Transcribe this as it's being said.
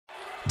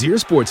Dear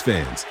sports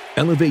fans,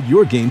 elevate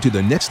your game to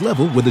the next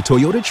level with a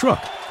Toyota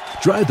truck.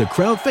 Drive the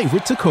crowd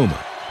favorite Tacoma.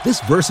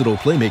 This versatile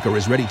playmaker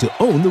is ready to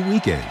own the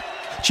weekend.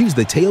 Choose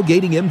the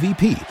tailgating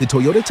MVP, the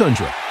Toyota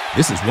Tundra.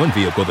 This is one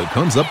vehicle that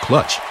comes up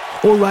clutch.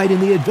 Or ride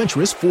in the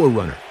adventurous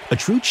 4Runner, a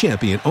true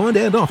champion on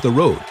and off the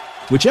road.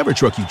 Whichever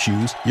truck you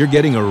choose, you're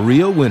getting a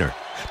real winner.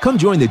 Come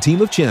join the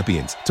team of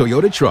champions,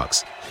 Toyota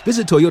Trucks.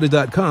 Visit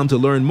Toyota.com to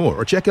learn more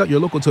or check out your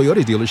local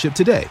Toyota dealership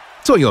today.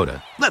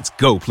 Toyota, let's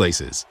go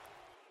places.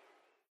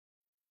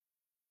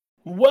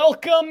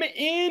 Welcome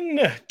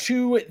in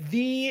to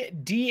the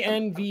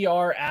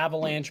DNVR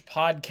Avalanche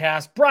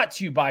podcast, brought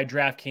to you by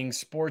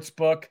DraftKings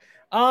Sportsbook.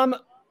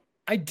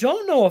 I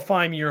don't know if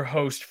I'm your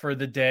host for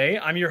the day.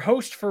 I'm your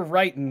host for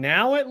right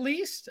now, at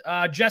least.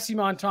 Jesse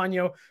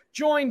Montano,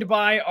 joined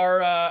by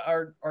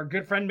our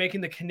good friend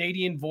making the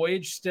Canadian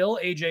voyage still,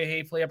 AJ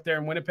Hafley up there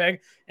in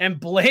Winnipeg, and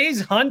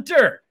Blaze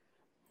Hunter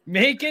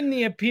making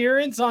the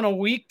appearance on a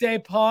weekday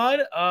pod.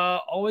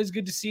 Always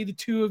good to see the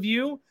two of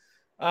you.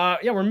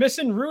 We're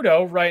missing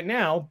Rudo right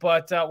now,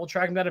 but we'll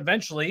track him down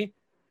eventually.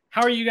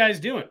 How are you guys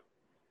doing?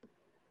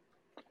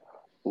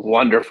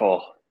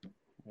 Wonderful.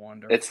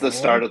 It's the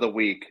start of the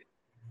week.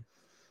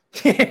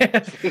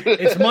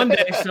 It's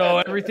Monday, so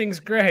everything's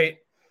great.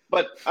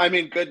 But, I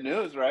mean, good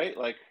news, right?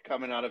 Like,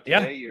 coming out of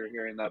today, You're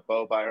hearing that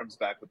Bo Byram's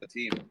back with the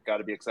team. Got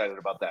to be excited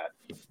about that.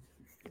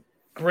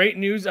 Great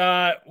news.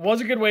 Was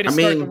a good way to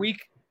start the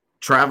week.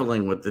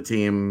 Traveling with the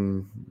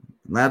team,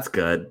 that's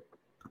good.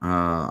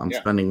 I'm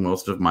spending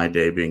most of my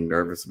day being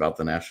nervous about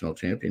the national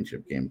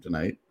championship game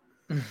tonight.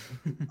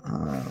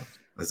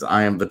 As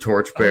I am the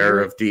torchbearer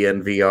of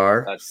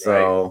DNVR. That's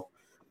so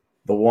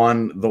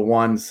right. the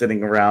one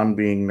sitting around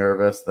being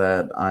nervous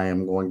that I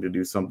am going to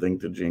do something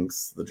to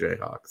jinx the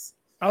Jayhawks.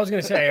 I was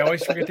going to say, I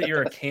always forget that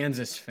you're a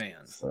Kansas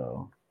fan.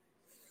 So,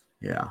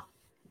 yeah.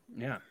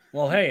 Yeah.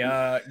 Well,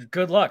 hey,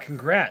 good luck.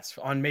 Congrats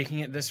on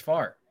making it this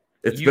far.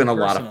 It's been a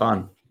lot of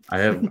fun. I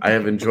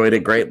have enjoyed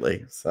it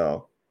greatly.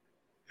 So.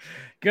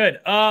 Good.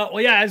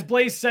 As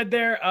Blaze said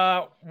there,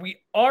 we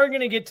are going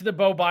to get to the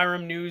Bo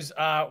Byram news.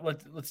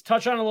 Let's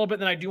touch on it a little bit.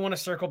 Then I do want to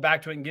circle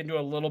back to it and get into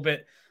a little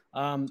bit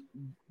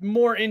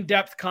more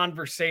in-depth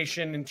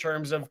conversation in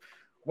terms of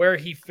where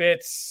he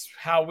fits,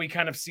 how we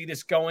kind of see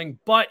this going.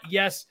 But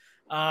yes,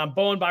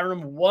 Bowen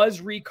Byram was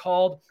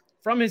recalled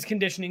from his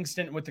conditioning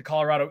stint with the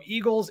Colorado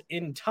Eagles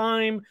in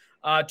time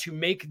to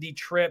make the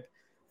trip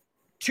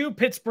to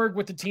Pittsburgh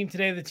with the team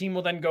today. The team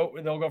will then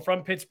they'll go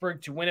from Pittsburgh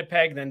to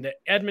Winnipeg, then to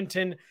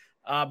Edmonton,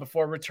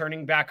 before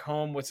returning back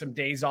home with some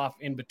days off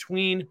in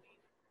between.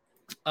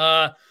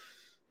 Like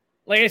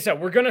I said,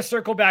 we're going to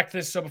circle back to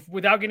this. So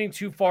without getting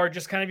too far,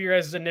 just kind of your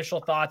guys'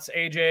 initial thoughts,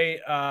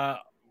 AJ,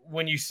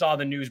 when you saw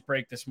the news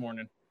break this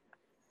morning.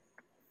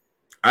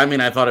 I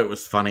mean, I thought it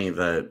was funny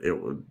that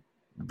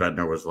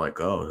Bednar was like,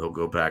 oh, he'll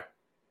go back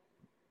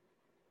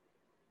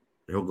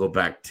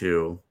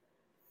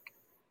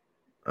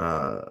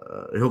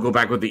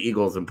with the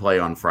Eagles and play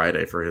on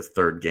Friday for his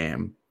third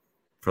game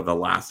for the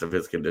last of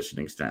his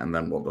conditioning stint, and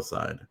then we'll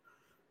decide.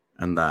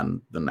 And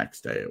then the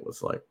next day it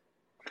was like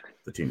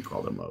the team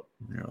called him up.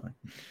 And you're like,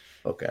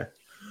 okay.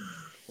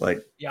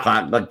 Like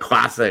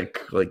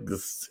classic, like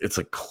this, it's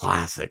a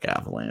classic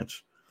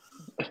Avalanche.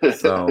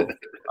 So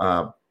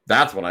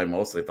that's what I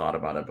mostly thought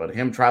about it. But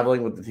him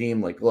traveling with the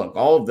team, like, look,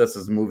 all of this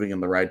is moving in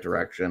the right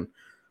direction.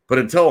 But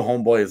until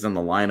Homeboy is in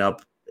the lineup,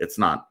 it's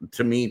not,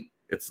 to me,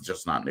 it's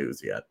just not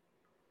news yet.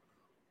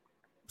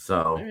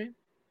 So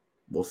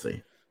we'll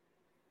see.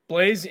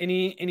 Blaze,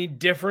 any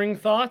differing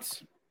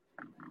thoughts?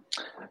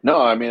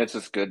 No, I mean, it's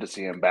just good to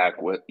see him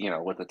back with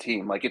the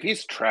team. Like, if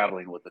he's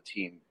traveling with the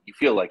team, you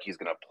feel like he's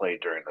going to play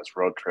during this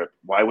road trip.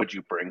 Why would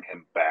you bring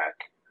him back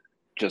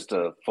just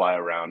to fly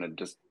around and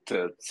just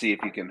to see if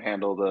he can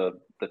handle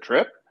the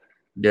trip?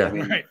 Yeah. I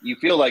mean, you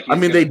feel like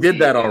they did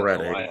that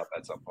already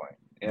at some point.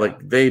 Yeah.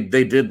 Like they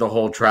did the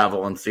whole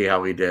travel and see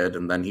how he did,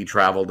 and then he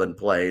traveled and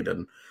played,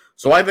 and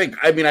so I think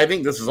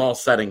this is all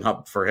setting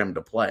up for him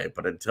to play.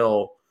 But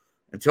until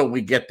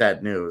we get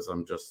that news,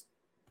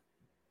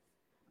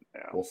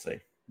 we'll see.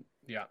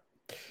 Yeah.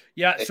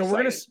 So we're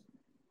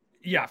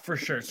gonna, for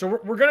sure. So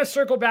we're gonna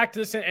circle back to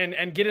this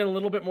and get in a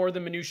little bit more of the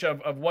minutia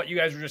of what you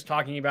guys were just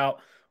talking about.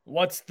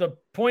 What's the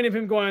point of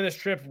him going on this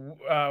trip?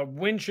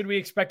 When should we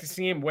expect to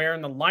see him? Where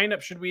in the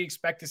lineup should we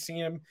expect to see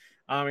him?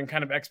 And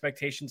kind of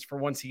expectations for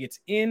once he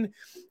gets in.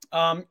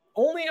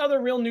 Only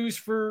other real news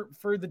for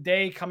the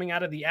day coming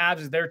out of the Avs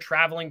is they're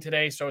traveling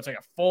today, so it's like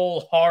a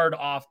full hard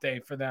off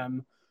day for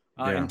them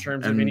in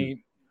terms of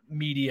any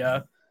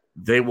media.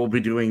 They will be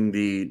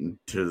doing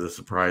to the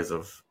surprise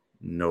of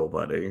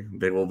nobody,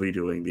 they will be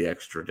doing the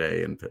extra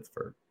day in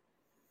Pittsburgh.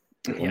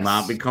 Will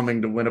not be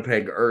coming to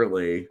Winnipeg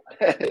early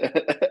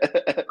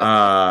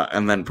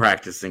and then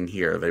practicing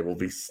here. They will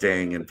be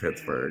staying in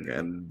Pittsburgh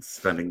and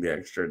spending the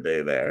extra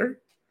day there.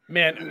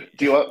 Man,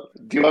 do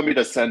you want me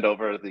to send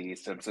over the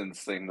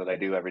Simpsons thing that I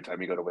do every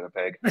time you go to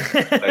Winnipeg?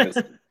 I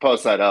just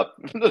post that up.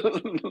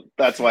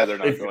 That's why they're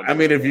not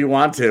going. If you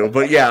want to,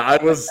 but yeah,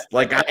 I was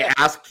like, I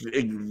asked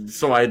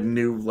so I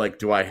knew, like,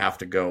 do I have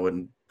to go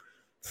and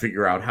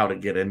figure out how to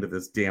get into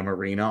this damn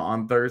arena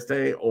on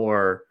Thursday,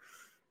 or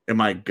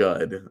am I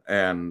good?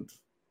 And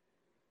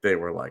they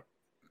were like,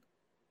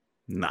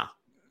 nah.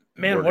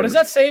 Man, what does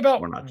that say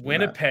about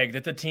Winnipeg?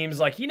 That the team's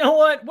like, you know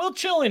what? We'll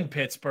chill in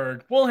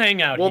Pittsburgh. We'll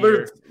hang out here.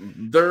 Well,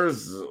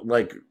 there's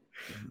like,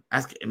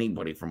 ask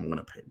anybody from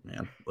Winnipeg,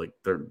 man. Like,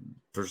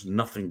 there's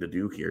nothing to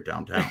do here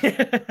downtown.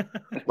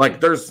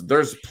 Like,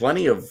 there's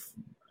plenty of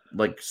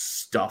like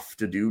stuff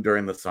to do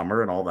during the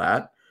summer and all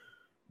that,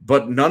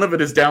 but none of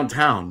it is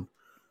downtown.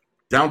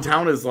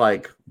 Downtown is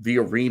like the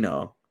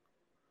arena,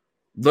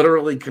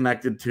 literally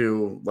connected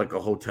to like a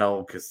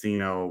hotel,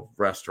 casino,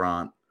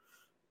 restaurant.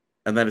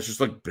 And then it's just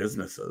like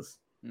businesses.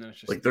 No, it's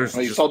just like there's.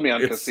 You sold me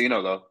on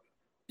casino though.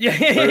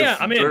 Yeah.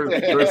 I mean,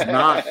 there's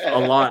not a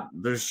lot.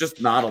 There's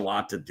just not a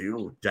lot to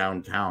do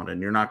downtown,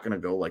 and you're not going to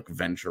go like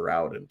venture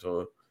out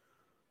into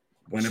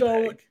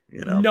Winnipeg.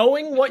 So,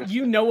 knowing what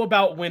you know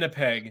about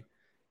Winnipeg,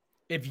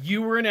 if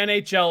you were an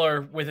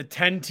NHLer with a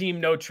 10-team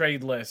no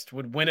trade list,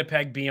 would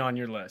Winnipeg be on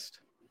your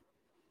list?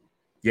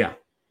 Yeah.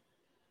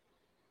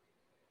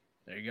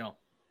 There you go.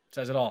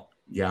 Says it all.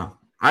 Yeah.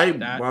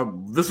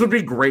 This would be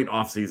a great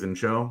off-season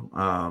show.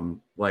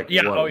 What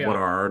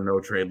are our no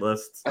trade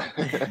lists?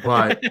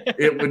 But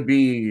it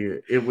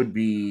would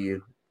be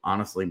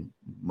honestly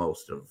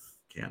most of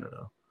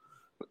Canada.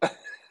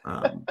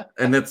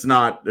 And it's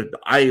not.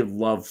 I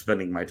love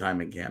spending my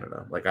time in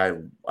Canada. Like I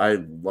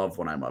love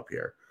when I'm up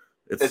here.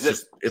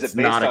 It's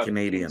not a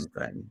Canadian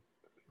thing.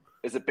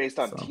 Is it based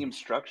on team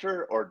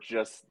structure or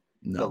just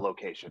the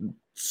location?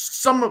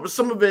 Some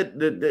of it.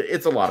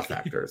 It's a lot of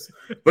factors,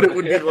 but it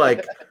would be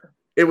like.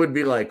 It would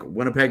be like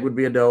Winnipeg would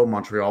be a no,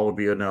 Montreal would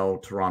be a no,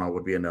 Toronto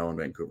would be a no, and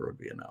Vancouver would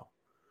be a no.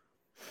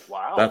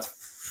 Wow. That's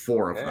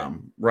 4 of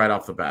them right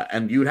off the bat.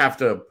 And you'd have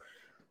to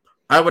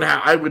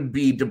I would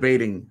be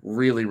debating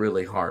really,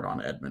 really hard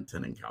on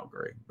Edmonton and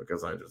Calgary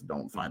because I just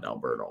don't find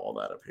Alberta all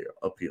that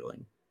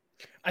appealing.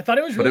 I thought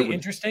it was really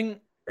interesting.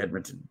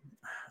 Edmonton.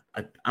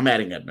 I'm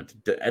adding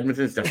Edmonton.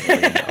 Edmonton is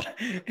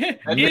definitely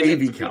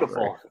maybe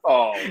Calgary.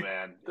 Oh,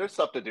 man. There's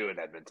stuff to do in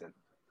Edmonton.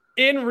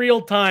 In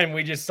real time,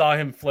 we just saw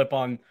him flip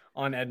on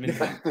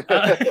Edmonton.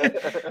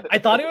 I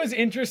thought it was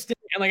interesting,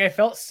 and like I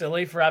felt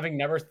silly for having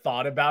never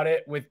thought about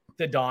it with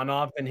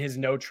Dadonov and his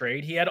no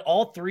trade. He had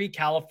all 3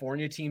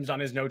 California teams on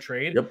his no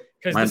trade. Yep,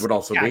 mine would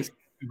also be too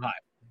high.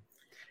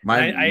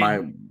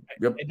 I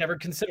never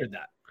considered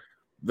that.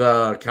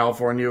 The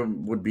California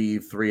would be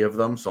 3 of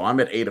them, so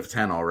I'm at 8 of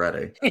 10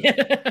 already.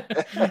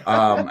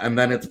 And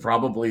then it's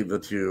probably the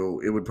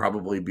 2. It would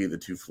probably be the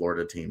 2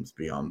 Florida teams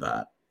beyond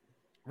that.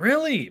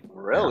 Really?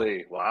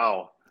 Yeah.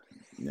 Wow.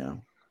 Yeah.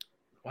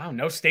 Wow.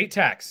 No state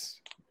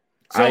tax.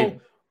 So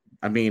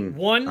I mean,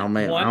 I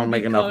don't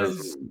make enough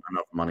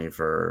money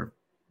for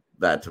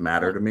that to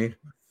matter to me.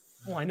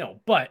 Well, I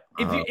know, but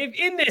if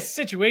in this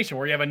situation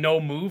where you have a no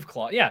move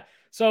clause, yeah.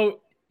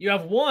 So you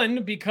have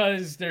 1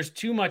 because there's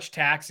too much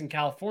tax in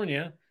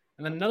California,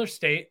 and then another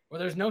state where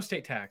there's no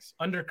state tax.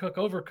 Undercook,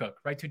 overcook,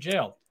 right to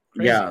jail.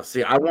 Crazy. Yeah.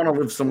 See, I want to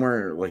live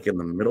somewhere like in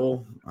the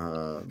middle.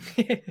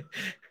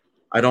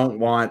 I don't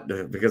want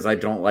because I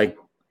don't like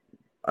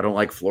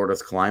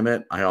Florida's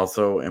climate. I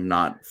also am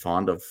not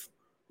fond of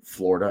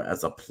Florida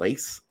as a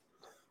place.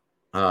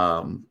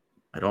 I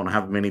don't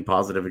have many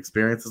positive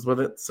experiences with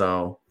it,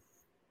 so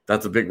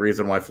that's a big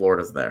reason why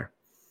Florida's there.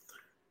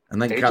 And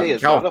then AJ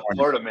is not a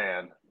Florida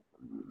man.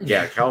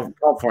 Yeah,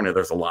 California.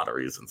 There's a lot of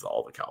reasons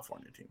all the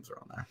California teams are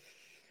on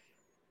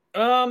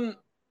there.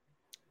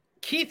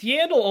 Keith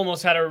Yandle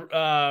almost had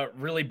a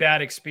really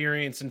bad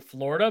experience in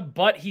Florida,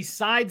 but he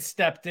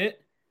sidestepped it.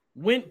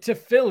 Went to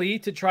Philly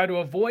to try to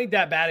avoid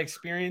that bad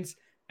experience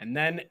and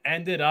then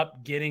ended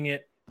up getting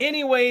it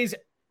anyways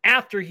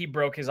after he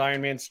broke his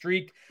Ironman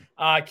streak.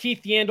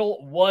 Keith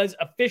Yandle was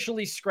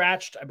officially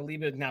scratched, I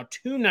believe it now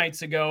 2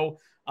 nights ago,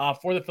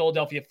 for the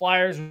Philadelphia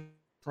Flyers,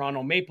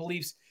 Toronto Maple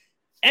Leafs,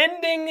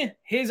 ending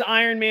his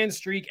Ironman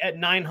streak at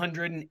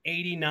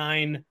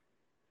 989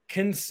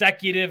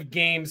 consecutive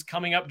games,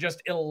 coming up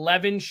just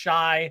 11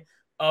 shy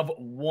of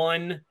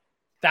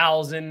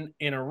 1,000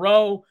 in a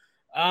row.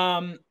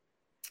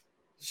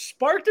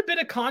 Sparked a bit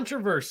of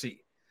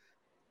controversy.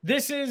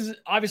 This is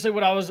obviously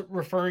what I was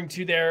referring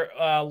to there.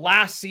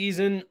 Last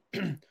season,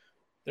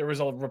 there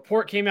was a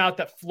report came out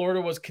that Florida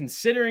was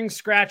considering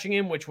scratching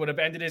him, which would have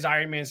ended his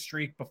Ironman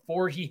streak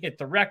before he hit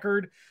the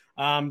record.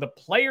 The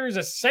players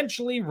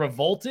essentially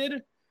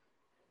revolted,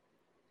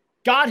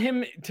 got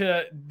him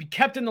to be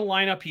kept in the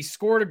lineup. He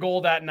scored a goal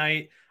that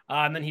night,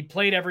 and then he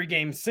played every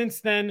game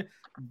since then,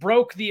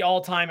 broke the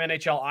all-time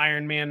NHL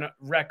Ironman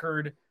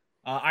record,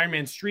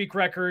 Ironman streak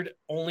record,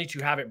 only to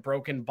have it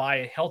broken by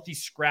a healthy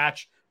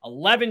scratch,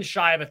 11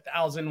 shy of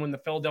 1,000 when the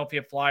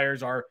Philadelphia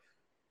Flyers are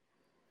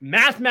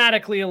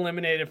mathematically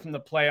eliminated from the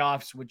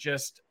playoffs with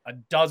just a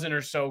dozen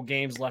or so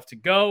games left to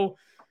go.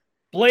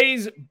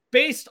 Blaze,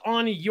 based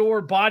on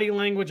your body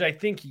language, I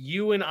think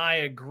you and I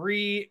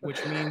agree,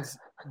 which means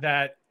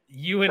that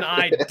you and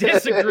I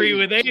disagree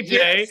with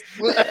AJ.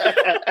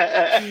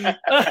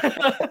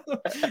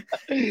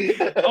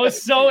 I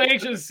was so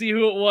anxious to see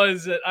who it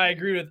was that I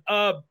agreed with.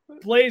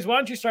 Blaze, why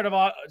don't you start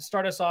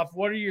us off?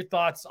 What are your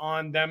thoughts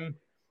on them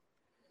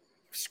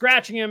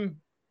scratching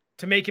him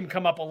to make him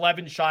come up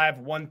 11 shy of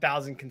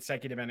 1,000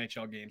 consecutive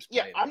NHL games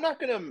played? Yeah, I'm not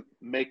going to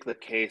make the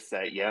case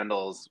that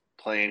Yandle's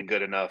playing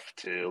good enough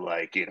to,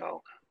 like, you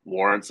know,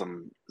 warrant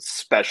some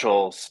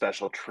special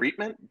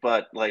treatment,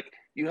 but like,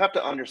 you have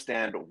to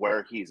understand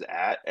where he's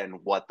at and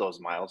what those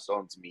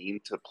milestones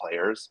mean to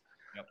players.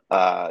 Yep.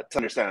 To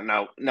understand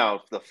it. Now,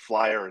 if the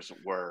Flyers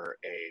were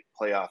a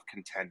playoff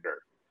contender,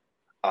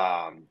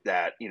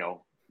 that, you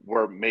know,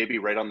 were maybe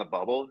right on the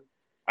bubble,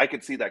 I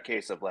could see that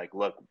case of like,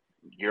 look,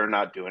 you're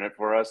not doing it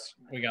for us.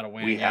 We got to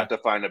win. We have to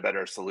find a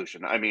better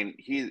solution. I mean,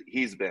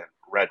 he's been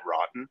red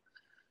rotten.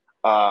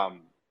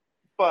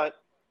 But,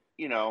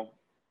 you know,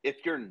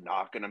 if you're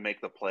not going to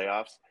make the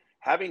playoffs,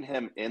 having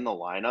him in the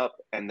lineup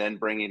and then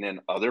bringing in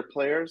other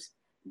players,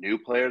 new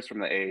players from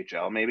the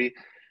AHL, maybe,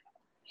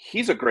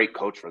 he's a great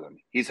coach for them.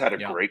 He's had a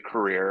great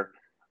career.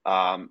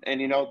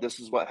 And, you know, this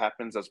is what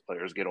happens as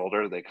players get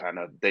older.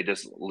 They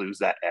just lose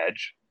that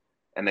edge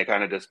and they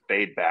kind of just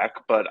fade back.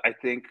 But I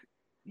think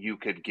you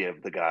could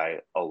give the guy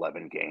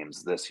 11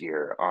 games this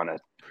year on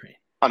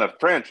a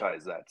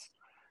franchise that's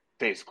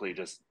basically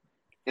just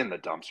in the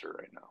dumpster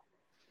right now.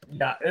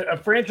 Yeah, a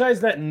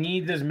franchise that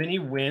needs as many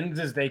wins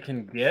as they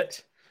can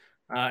get,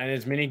 and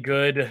as many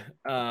good,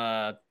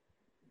 I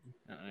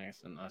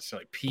guess not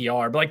necessarily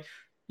PR, but like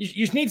you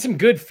just need some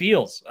good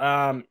feels.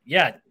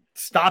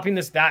 Stopping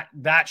this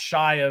that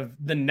shy of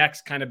the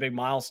next kind of big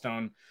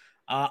milestone.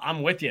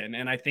 I'm with you,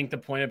 and I think the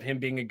point of him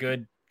being a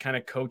good kind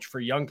of coach for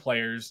young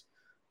players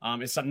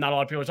is something not a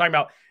lot of people are talking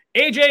about.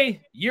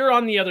 AJ, you're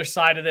on the other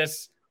side of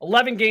this.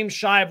 11 games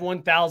shy of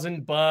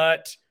 1,000,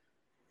 but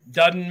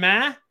doesn't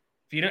matter.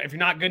 If you're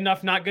not good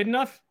enough, not good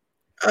enough.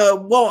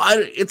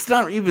 It's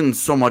not even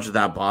so much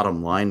that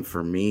bottom line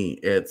for me.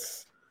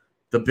 It's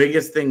the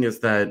biggest thing is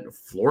that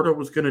Florida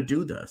was going to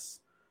do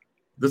this.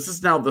 This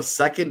is now the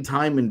second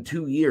time in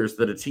 2 years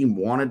that a team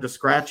wanted to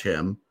scratch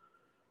him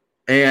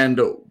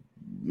and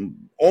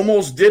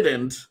almost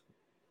didn't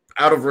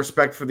out of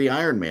respect for the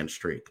Iron Man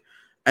streak.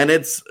 And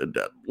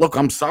look,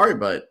 I'm sorry,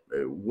 but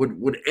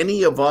would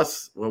any of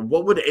us,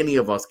 what would any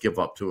of us give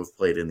up to have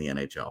played in the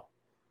NHL?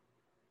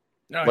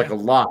 A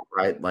lot,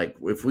 right? Like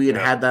if we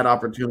had that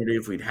opportunity,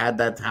 if we'd had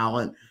that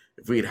talent,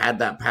 if we'd had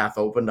that path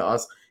open to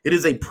us, it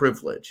is a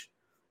privilege.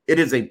 It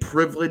is a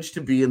privilege to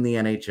be in the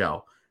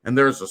NHL. And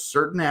there's a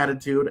certain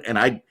attitude,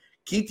 and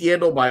Keith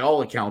Yandle, by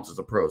all accounts, is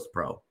a pro's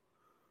pro.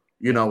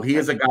 You know, he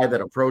is a guy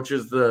that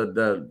approaches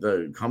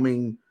the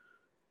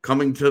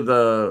coming to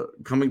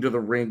the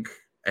rink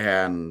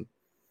and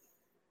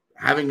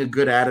having a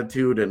good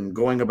attitude and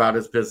going about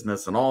his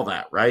business and all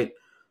that, right?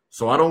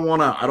 So I don't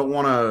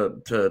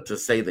want to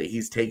say that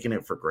he's taking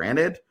it for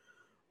granted,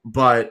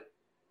 but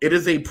it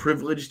is a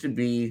privilege to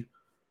be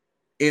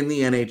in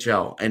the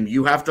NHL, and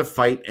you have to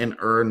fight and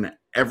earn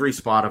every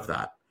spot of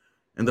that.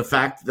 And the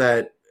fact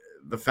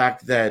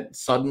that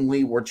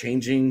suddenly we're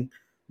changing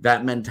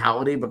that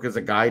mentality because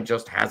a guy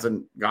just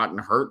hasn't gotten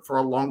hurt for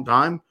a long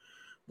time.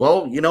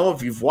 Well, you know,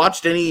 if you've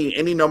watched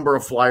any number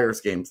of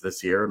Flyers games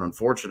this year, and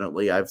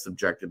unfortunately I've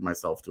subjected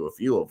myself to a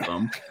few of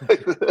them,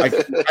 I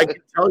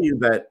can tell you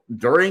that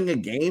during a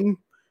game,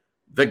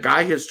 the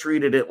guy has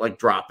treated it like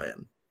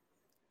drop-in.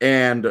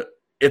 And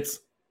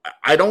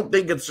I don't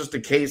think it's just a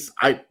case.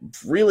 I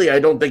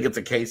don't think it's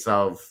a case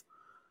of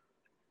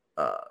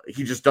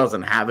he just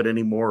doesn't have it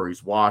anymore.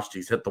 He's washed,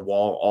 he's hit the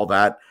wall, all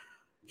that.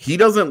 He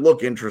doesn't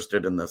look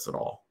interested in this at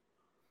all.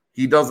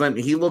 He doesn't.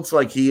 He looks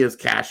like he is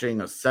cashing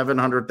a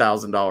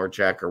 $700,000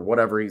 check or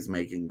whatever he's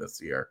making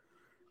this year,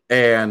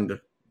 and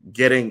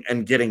getting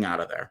out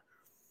of there.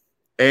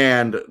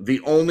 And the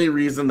only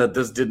reason that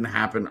this didn't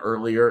happen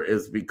earlier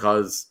is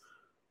because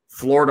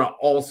Florida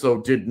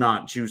also did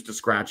not choose to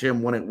scratch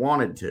him when it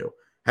wanted to.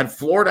 Had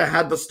Florida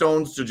had the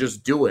stones to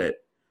just do it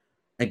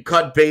and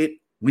cut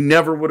bait, we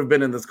never would have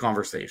been in this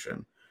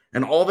conversation.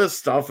 And all this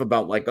stuff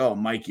about like, oh,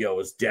 Mike Yeo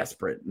is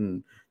desperate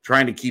and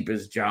trying to keep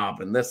his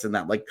job and this and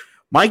that. Like,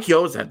 Mike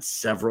Yeo's had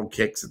several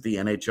kicks at the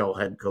NHL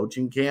head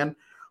coaching can.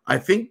 I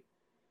think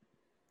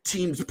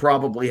teams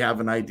probably have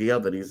an idea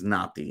that he's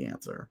not the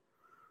answer.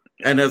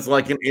 And as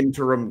like an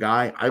interim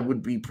guy, I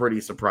would be pretty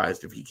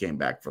surprised if he came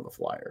back for the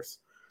Flyers.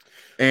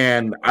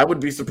 And I would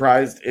be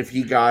surprised if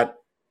he got,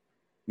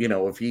 you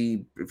know, if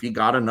he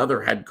got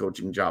another head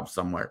coaching job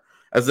somewhere.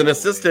 As an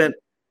assistant,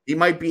 he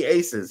might be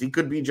aces. He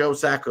could be Joe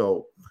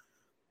Sacco.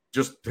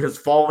 Just has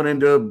fallen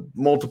into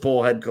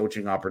multiple head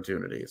coaching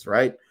opportunities,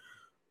 right?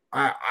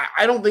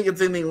 I don't think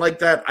it's anything like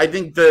that. I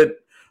think that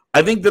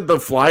the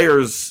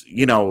Flyers,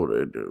 you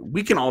know,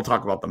 we can all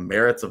talk about the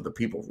merits of the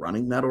people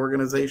running that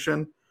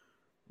organization,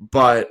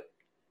 but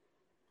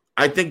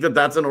I think that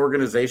that's an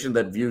organization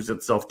that views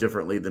itself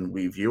differently than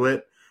we view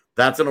it.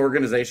 That's an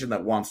organization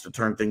that wants to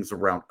turn things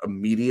around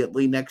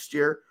immediately next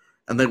year,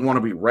 and they want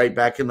to be right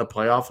back in the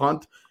playoff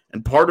hunt.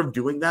 And part of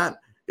doing that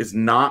is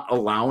not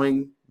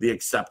allowing the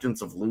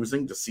acceptance of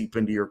losing to seep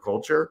into your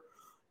culture.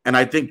 And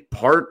I think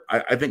part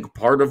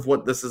of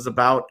what this is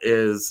about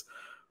is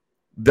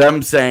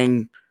them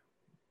saying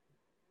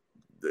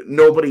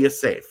nobody is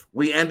safe.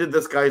 We ended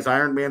this guy's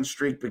Iron Man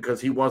streak because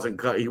he wasn't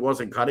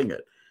cutting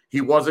it.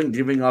 He wasn't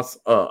giving us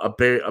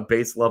a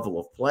base level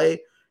of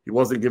play. He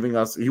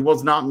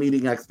was not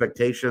meeting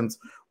expectations.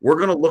 We're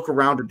going to look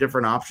around at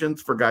different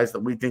options for guys that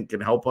we think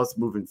can help us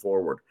moving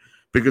forward,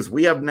 because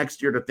we have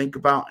next year to think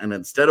about. And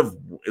instead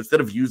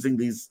of using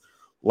these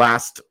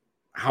last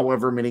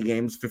however many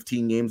games,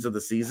 15 games of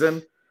the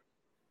season,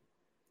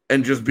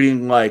 and just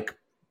being like,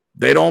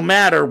 they don't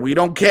matter, we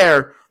don't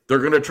care, they're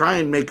going to try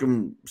and make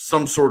them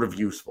some sort of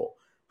useful.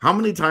 How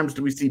many times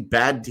do we see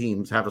bad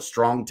teams have a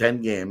strong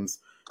 10 games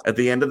at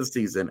the end of the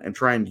season and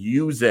try and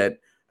use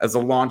it as a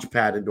launch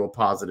pad into a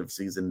positive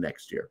season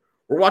next year?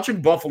 We're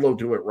watching Buffalo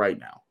do it right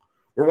now.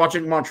 We're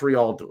watching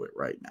Montreal do it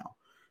right now.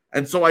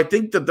 And so I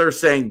think that they're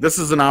saying this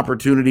is an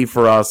opportunity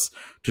for us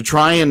to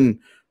try and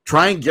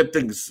get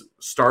things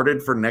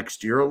started for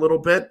next year a little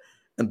bit.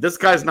 And this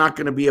guy's not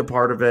going to be a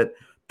part of it.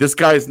 This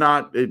guy's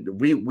not.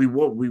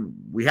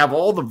 We have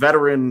all the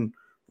veteran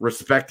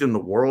respect in the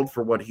world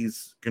for what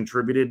he's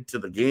contributed to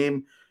the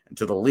game and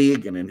to the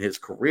league and in his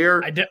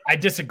career. I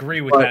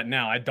disagree with that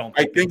now. I don't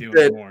think they do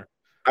anymore.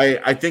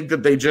 I think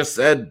that they just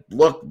said,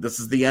 look, this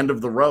is the end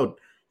of the road.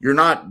 We're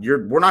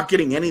not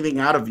getting anything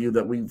out of you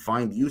that we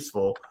find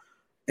useful.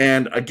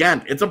 And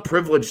again, it's a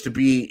privilege to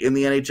be in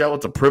the NHL.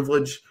 It's a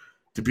privilege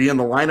to be in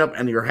the lineup,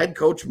 and your head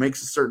coach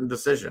makes a certain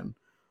decision,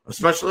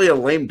 especially a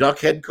lame duck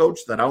head coach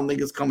that I don't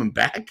think is coming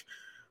back.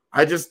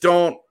 I just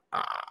don't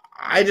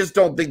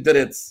think that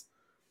it's,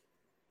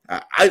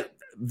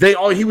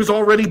 he was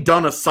already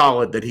done a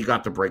solid that he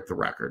got to break the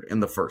record in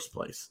the first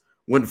place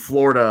when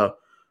Florida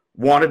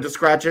wanted to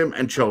scratch him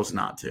and chose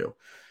not to.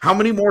 How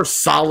many more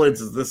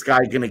solids is this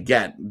guy going to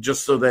get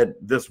just so that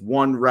this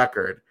one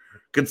record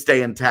could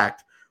stay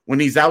intact when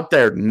he's out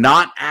there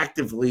not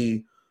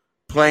actively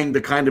playing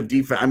the kind of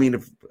defense? I mean,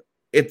 if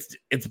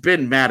it's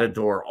been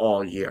Matador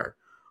all year.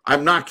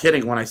 I'm not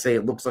kidding when I say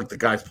it looks like the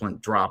guy's playing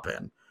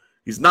drop-in.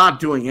 He's not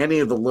doing any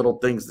of the little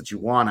things that you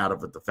want out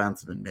of a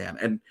defenseman, man.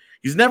 And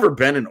he's never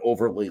been an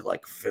overly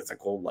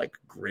physical,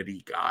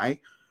 gritty guy.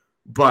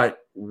 But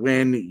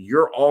when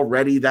you're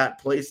already that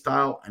play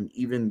style and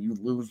even you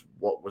lose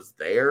what was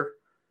there,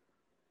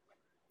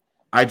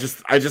 I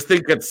just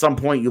think at some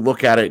point you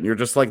look at it and you're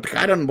just like, the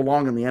guy doesn't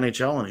belong in the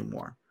NHL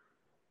anymore.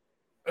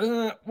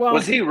 Well,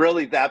 was he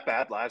really that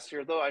bad last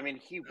year, though? I mean,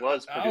 he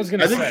was. I was going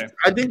to say.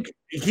 I think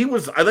he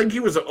was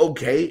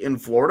okay in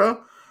Florida,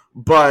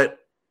 but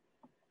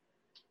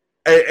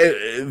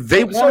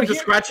they wanted to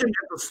scratch him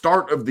at the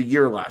start of the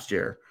year last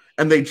year,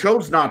 and they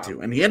chose not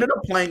to. And he ended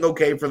up playing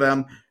okay for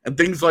them, and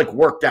things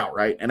worked out,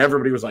 right? And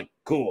everybody was like,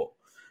 cool.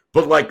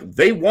 But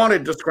they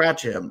wanted to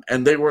scratch him,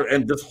 and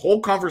this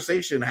whole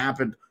conversation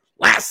happened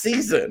last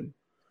season.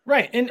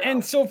 Right.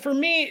 And so for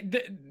me,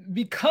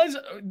 because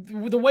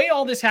the way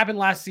all this happened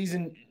last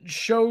season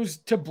shows,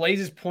 to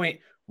Blaze's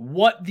point,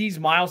 what these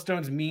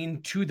milestones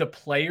mean to the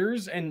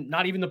players, and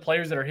not even the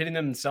players that are hitting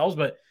them themselves,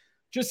 but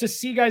just to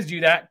see guys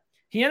do that.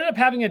 He ended up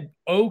having an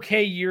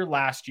okay year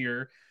last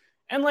year.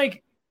 And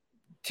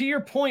to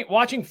your point,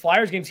 watching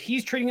Flyers games,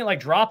 he's treating it like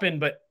drop-in,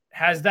 but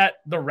has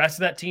the rest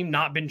of that team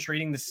not been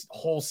treating this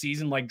whole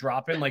season like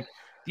drop-in?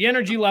 The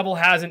energy level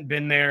hasn't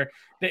been there.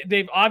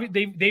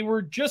 They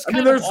were just kind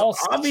of there's all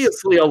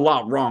obviously a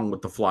lot wrong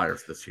with the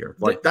Flyers this year.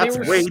 That's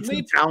way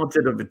too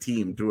talented of a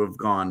team to have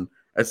gone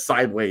as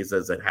sideways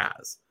as it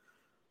has.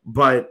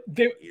 But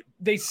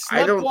they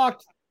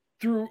sleptwalked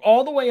through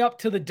all the way up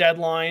to the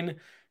deadline.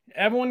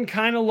 Everyone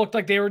kind of looked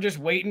like they were just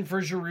waiting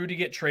for Giroux to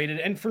get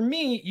traded. And for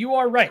me, you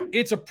are right.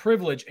 It's a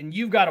privilege, and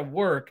you've got to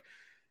work.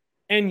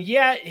 And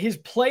yet his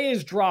play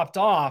has dropped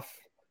off,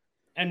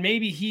 and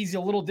maybe he's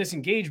a little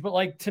disengaged.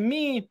 But to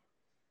me,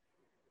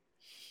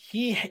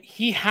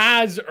 he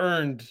has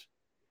earned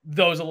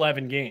those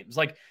 11 games.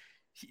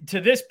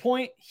 To this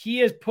point, he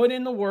has put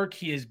in the work.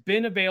 He has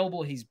been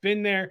available. He's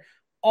been there.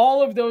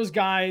 All of those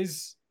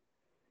guys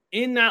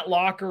in that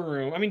locker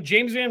room. I mean,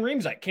 James Van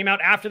Riemsdyk came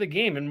out after the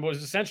game and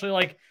was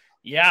essentially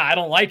yeah, I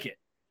don't like it.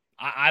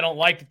 I don't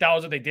like that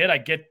was what they did. I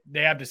get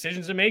they have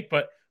decisions to make,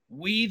 but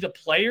we, the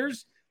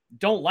players,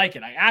 don't like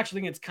it. I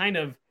actually think it's kind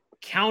of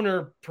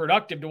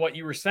counterproductive to what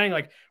you were saying.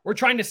 We're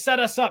trying to set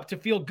us up to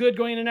feel good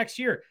going into next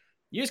year.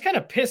 You just kind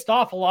of pissed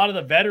off a lot of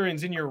the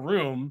veterans in your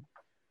room.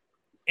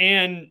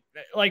 And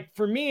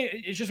for me,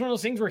 it's just one of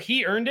those things where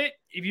he earned it.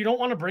 If you don't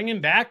want to bring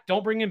him back,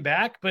 don't bring him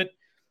back, but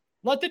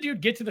let the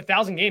dude get to the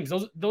 1,000 games.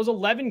 Those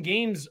 11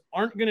 games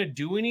aren't going to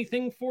do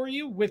anything for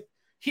you. With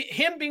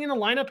him being in the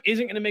lineup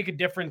isn't going to make a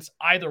difference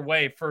either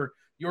way for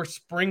your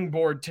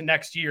springboard to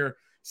next year.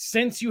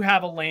 Since you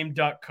have a lame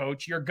duck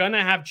coach, you're going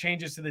to have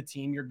changes to the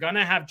team. You're going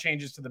to have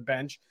changes to the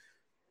bench.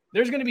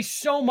 There's going to be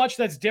so much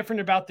that's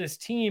different about this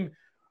team.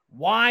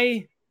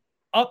 Why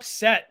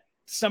upset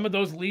some of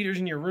those leaders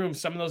in your room,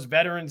 some of those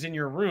veterans in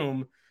your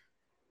room,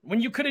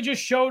 when you could have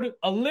just showed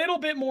a little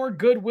bit more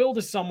goodwill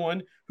to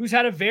someone who's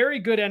had a very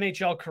good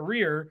NHL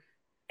career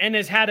and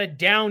has had a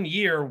down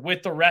year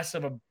with the rest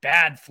of a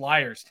bad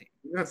Flyers team.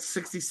 You got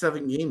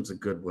 67 games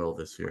of goodwill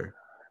this year.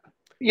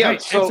 Yeah.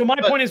 Right. So my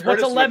point is,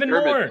 what's 11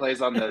 more?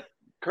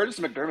 Curtis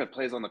McDermott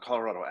plays on the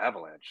Colorado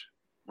Avalanche.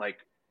 Like,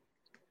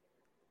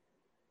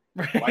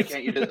 Right. why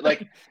can't you do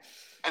like?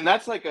 And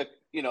that's like a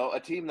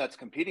team that's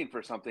competing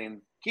for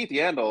something. Keith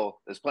Yandel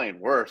is playing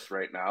worse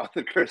right now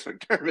than Curtis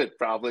McDermott,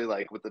 probably,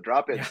 like with the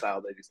drop-in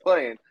style that he's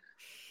playing.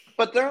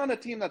 But they're on a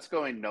team that's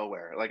going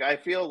nowhere. Like, I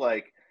feel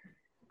like,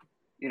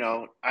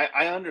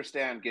 I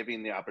understand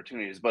giving the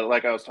opportunities, but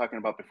like I was talking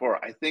about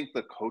before, I think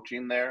the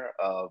coaching there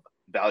of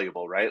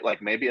valuable, right?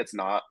 Like, maybe it's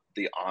not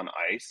the on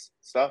ice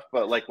stuff,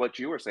 but like what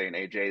you were saying,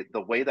 AJ,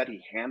 the way that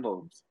he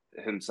handles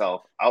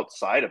himself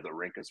outside of the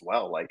rink as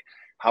well, like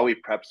how he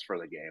preps for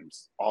the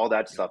games, all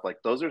that stuff. Like,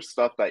 those are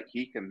stuff that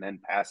he can then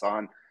pass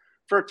on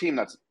for a team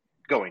that's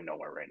going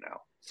nowhere right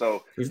now.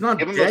 So he's not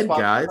dead,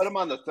 guys. Put him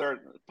on the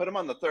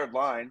third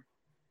line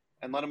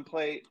and let him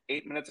play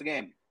 8 minutes a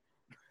game.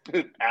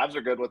 Avs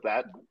are good with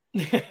that.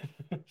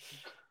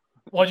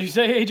 What'd you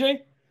say, AJ? I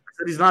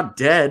said he's not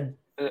dead.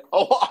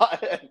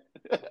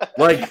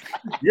 Like,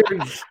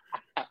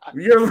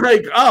 you're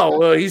like, oh,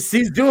 well,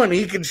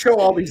 he can show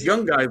all these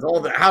young guys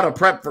how to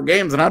prep for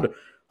games and how to.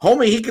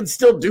 Homie, he can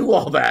still do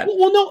all that.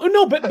 Well,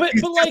 no, but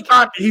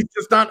he's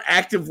just not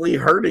actively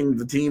hurting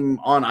the team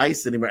on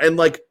ice anymore. And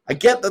like, I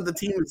get that the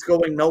team is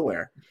going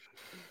nowhere.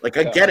 Like,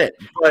 I get it,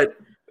 but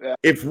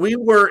if we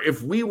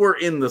were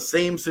in the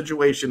same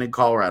situation in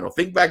Colorado,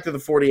 think back to the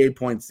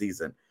 48-point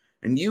season,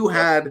 and you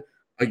had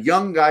a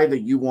young guy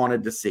that you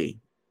wanted to see,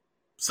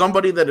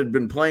 somebody that had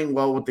been playing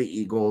well with the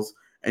Eagles,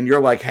 and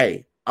you're like,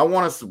 hey,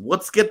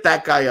 let's get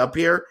that guy up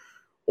here,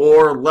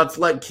 or let's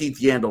let Keith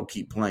Yandel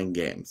keep playing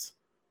games.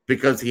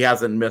 Because he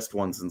hasn't missed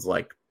one since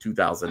like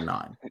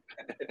 2009.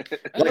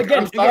 Like,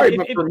 I'm sorry,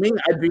 but for me,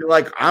 I'd be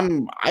like,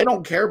 I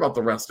don't care about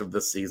the rest of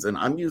this season.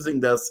 I'm using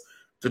this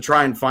to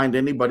try and find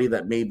anybody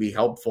that may be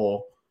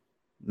helpful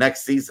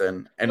next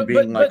season and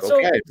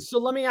okay. So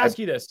let me ask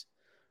you this.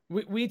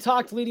 We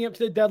talked leading up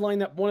to the deadline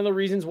that one of the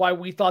reasons why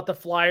we thought the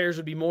Flyers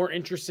would be more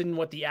interested in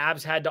what the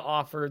Avs had to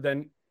offer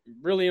than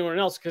really anyone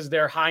else, because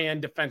they're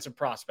high-end defensive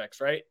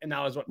prospects, right? And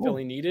that was what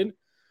Philly needed.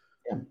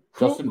 Yeah.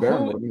 Justin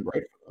Barron would be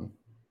right for them.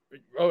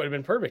 Oh, it would have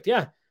been perfect.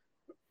 Yeah.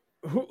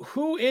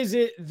 Who is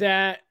it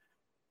that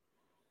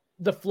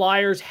the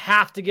Flyers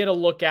have to get a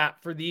look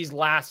at for these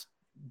last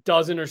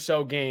dozen or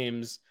so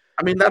games?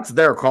 I mean, that's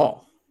their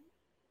call.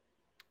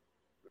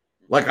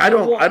 Like, I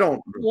don't know.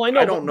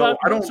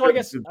 I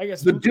guess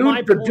the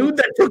dude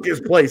that took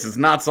his place is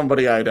not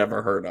somebody I'd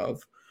ever heard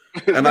of.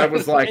 And I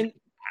was like,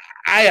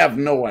 I have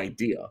no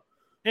idea.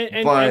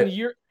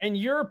 And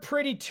you're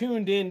pretty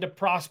tuned into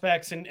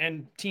prospects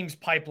and teams'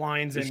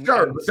 pipelines and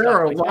sure, and but there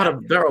are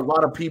a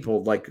lot of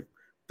people like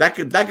that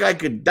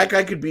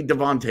guy could be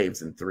Devon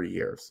Taves in 3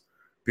 years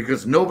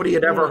because nobody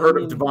had ever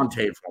heard of Devon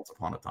Taves once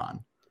upon a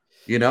time.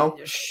 The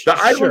Islanders.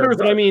 Sure,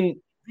 the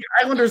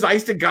Islanders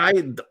iced a guy.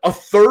 A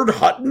third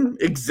Hutton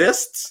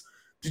exists.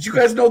 Did you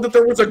guys know that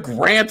there was a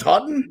Grant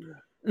Hutton?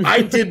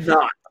 I did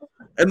not.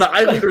 And the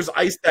Islanders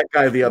iced that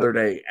guy the other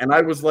day, and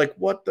I was like,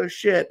 "What the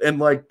shit?" And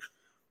like.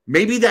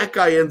 Maybe that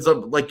guy ends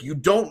up like you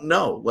don't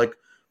know. Like,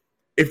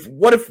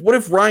 what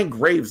if Ryan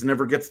Graves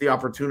never gets the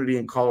opportunity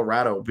in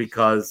Colorado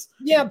because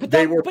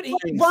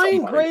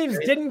Ryan Graves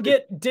didn't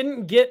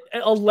get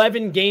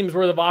 11 games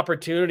worth of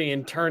opportunity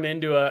and turn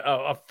into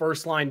a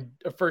first pairing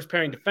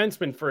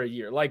defenseman for a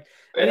year. Like,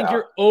 I think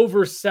you're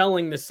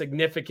overselling the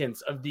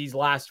significance of these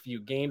last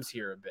few games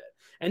here a bit,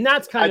 and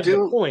that's kind of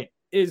the point.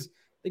 Is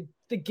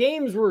the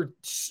games were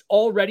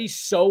already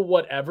so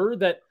whatever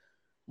that.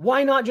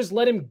 Why not just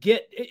let him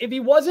get? If he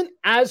wasn't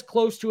as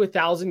close to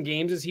 1,000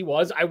 games as he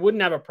was, I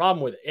wouldn't have a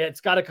problem with it. It's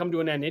got to come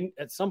to an end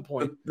at some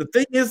point. The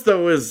thing is,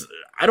 though,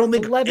 I don't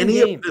think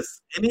any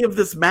of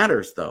this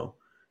matters. Though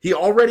he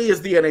already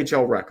is the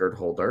NHL record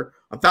holder.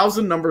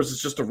 1,000 numbers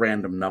is just a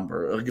random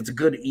number. Like, it's a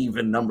good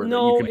even number.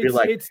 No, that you can be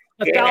like, it's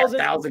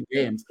 1,000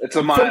 games. It's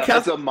a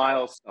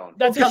milestone.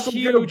 That's a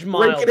huge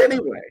milestone. Break it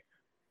anyway.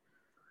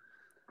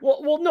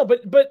 Well, no,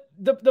 but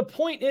the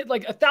point is,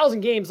 like,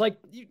 1,000 games, like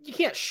you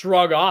can't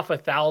shrug off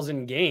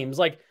 1,000 games.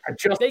 Like, I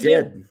just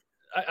did.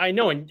 I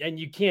know, and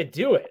you can't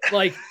do it.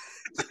 Like,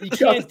 you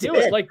can't do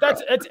it. Like,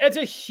 that's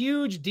a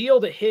huge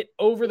deal to hit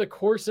over the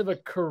course of a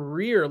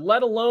career,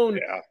 let alone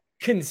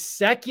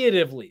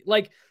consecutively.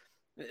 Like,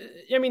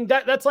 I mean,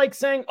 that's like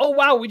saying, oh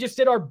wow, we just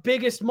did our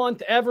biggest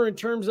month ever in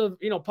terms of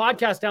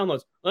podcast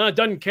downloads. It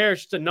doesn't care,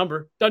 it's just a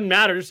number. Doesn't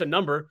matter, just a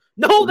number.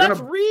 No, that's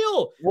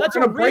real. That's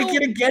gonna break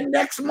it again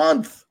next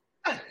month.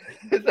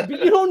 But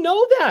you don't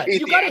know that.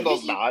 You've got to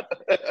Handles done.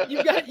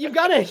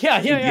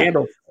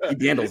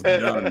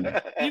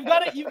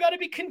 You've got to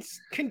be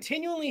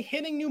continually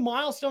hitting new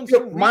milestones.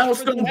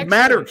 Milestones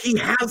matter. One. He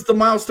has the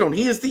milestone.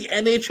 He is the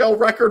NHL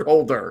record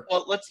holder.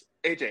 Well, let's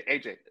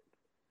AJ.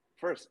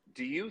 First,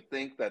 do you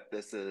think that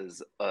this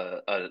is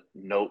a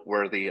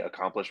noteworthy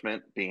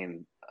accomplishment,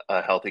 being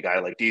a healthy guy?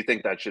 Like, do you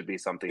think that should be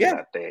something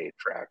that they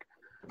track?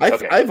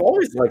 I've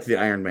always liked the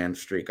Iron Man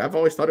streak. I've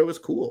always thought it was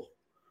cool.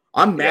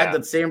 I'm mad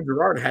that Sam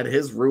Girard had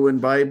his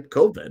ruined by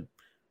COVID,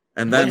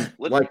 and then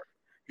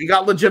he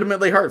got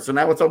legitimately hurt, so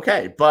now it's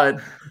okay.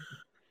 But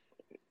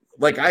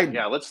I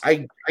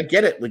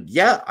get it.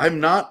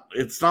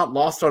 It's not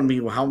lost on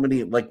me how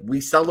many,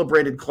 we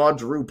celebrated Claude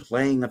Giroux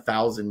playing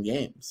 1,000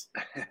 games.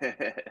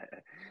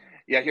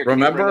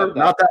 Remember,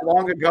 not that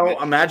long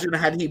ago, imagine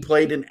had he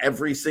played in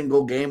every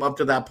single game up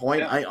to that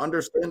point. I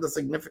understand the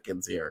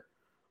significance here.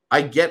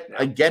 I get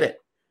it.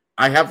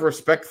 I have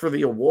respect for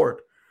the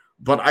award,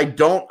 but I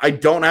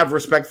don't have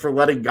respect for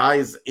letting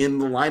guys in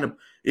the lineup.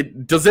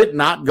 Does it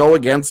not go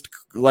against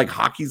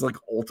hockey's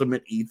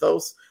ultimate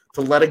ethos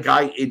to let a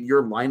guy in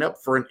your lineup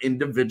for an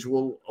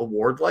individual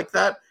award like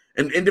that,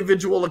 an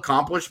individual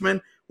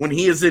accomplishment when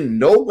he has in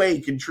no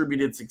way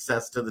contributed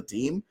success to the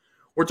team?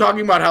 We're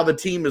talking about how the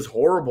team is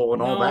horrible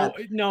and all that.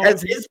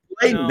 Has his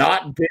play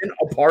not been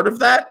a part of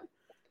that?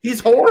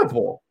 He's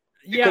horrible.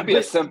 It could be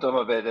a symptom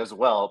of it as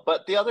well.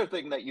 But the other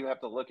thing that you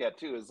have to look at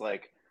too is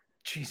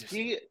Jesus.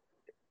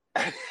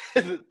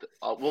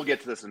 We'll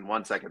get to this in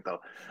 1 second though.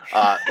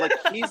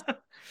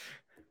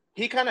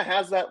 He kind of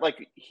has that,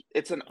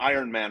 it's an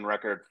Iron Man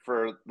record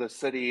for the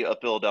city of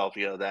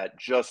Philadelphia that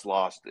just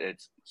lost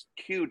its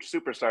huge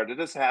superstar. To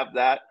just have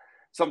that,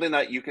 something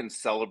that you can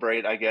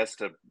celebrate, I guess,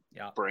 to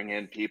bring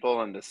in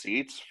people in the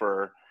seats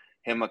for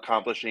him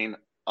accomplishing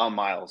a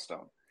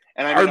milestone.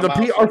 And I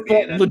mean,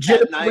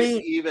 legitimately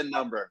nice even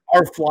number.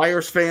 Are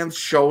Flyers fans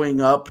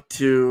showing up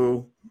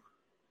to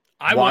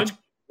watch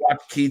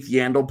Keith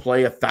Yandle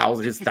play his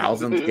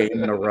 1,000th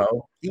game in a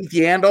row? Keith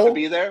Yandle to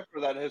be there for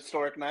that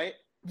historic night.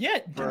 Yeah,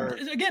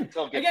 again,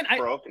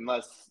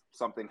 unless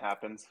something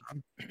happens.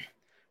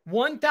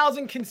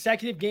 1,000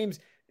 consecutive games.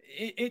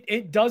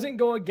 It doesn't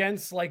go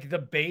against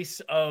the base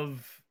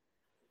of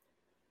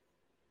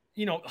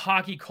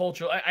hockey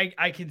culture.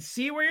 I can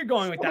see where you're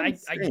going with that.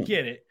 I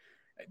get it,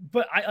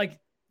 but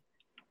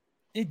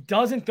it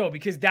doesn't though,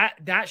 because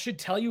that should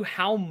tell you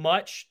how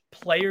much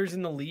players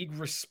in the league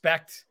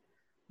respect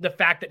the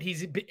fact that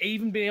he's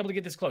even been able to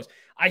get this close.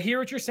 I hear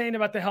what you're saying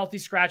about the healthy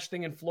scratch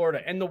thing in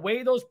Florida, and the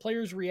way those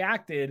players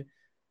reacted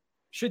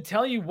should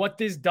tell you what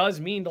this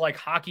does mean to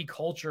hockey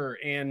culture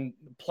and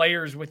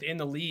players within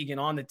the league and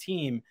on the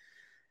team.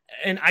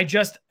 And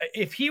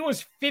if he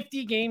was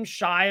 50 games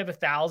shy of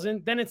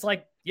 1,000, then it's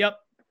yep,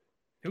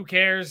 who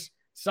cares?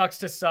 Sucks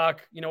to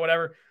suck,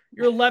 whatever.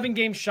 You're 11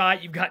 games shy.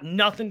 You've got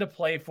nothing to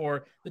play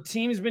for. The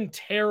team's been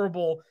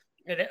terrible.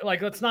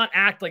 Let's not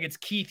act like it's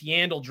Keith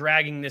Yandle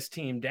dragging this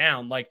team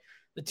down.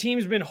 The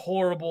team's been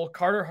horrible.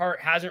 Carter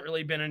Hart hasn't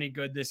really been any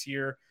good this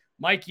year.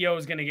 Mike Yeo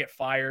is going to get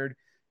fired.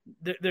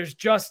 There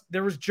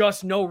was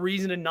just no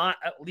reason to not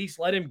at least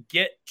let him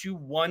get to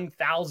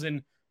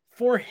 1,000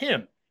 for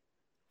him.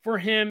 For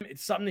him,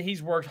 it's something that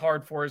he's worked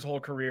hard for his whole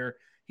career.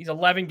 He's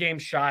 11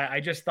 games shy. I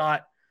just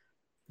thought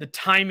the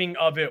timing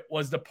of it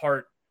was the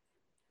part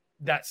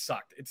that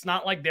sucked. It's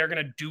not like they're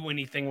going to do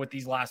anything with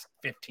these last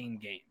 15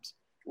 games.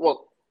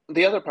 Well,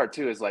 the other part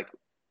too is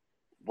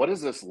what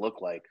does this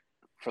look like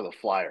for the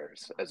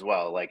Flyers as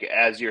well?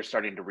 As you're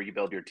starting to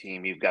rebuild your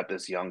team, you've got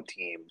this young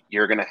team.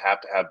 You're going to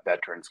have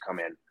veterans come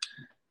in.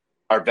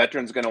 Are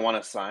veterans going to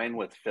want to sign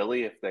with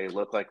Philly if they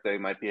look like they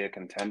might be a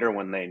contender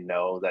when they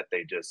know that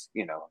they just,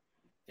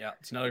 yeah,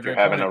 it's another great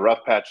point. Having a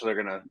rough patch, they're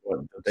going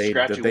to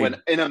scratch you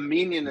in a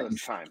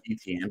meaningless time.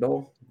 Keith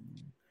Yandle?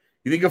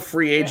 You think a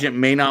free agent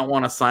may not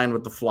want to sign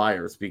with the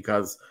Flyers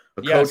because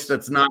a coach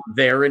that's not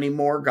there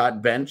anymore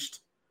got benched?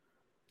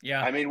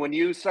 Yeah. I mean, when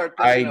you start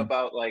thinking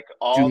about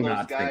all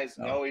those guys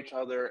know each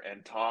other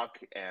and talk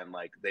and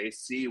they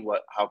see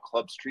how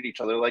clubs treat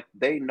each other,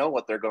 they know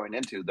what they're going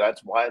into.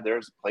 That's why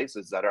there's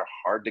places that are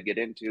hard to get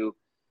into.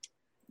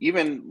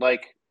 Even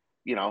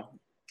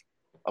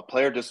a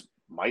player just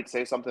might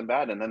say something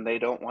bad and then they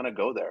don't want to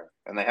go there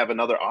and they have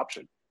another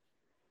option.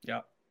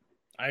 Yeah,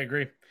 I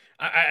agree.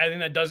 I think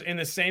that does in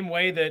the same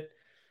way that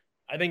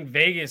I think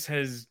Vegas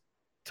has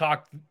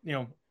talked,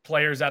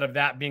 players out of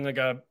that being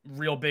a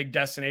real big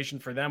destination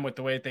for them with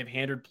the way that they've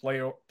handled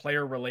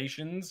player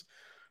relations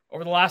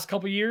over the last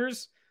couple of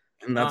years.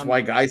 And that's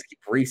why guys keep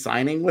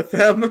re-signing with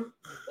them.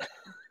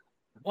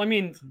 Well, I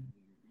mean,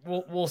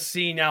 we'll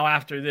see now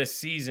after this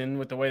season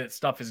with the way that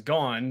stuff is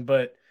gone,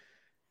 but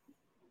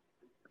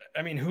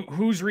I mean,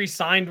 who's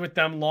re-signed with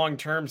them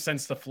long-term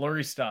since the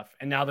Fleury stuff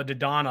and now the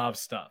Dodonov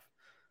stuff?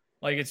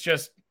 It's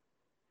just,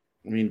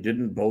 I mean,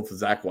 didn't both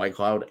Zach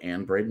Whitecloud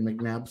and Braden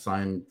McNabb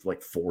sign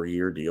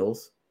 4-year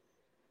deals?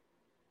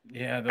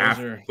 Yeah,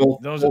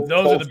 those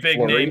are the big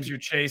names you're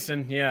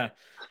chasing. Yeah.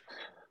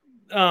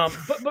 But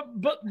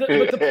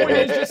the point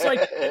is just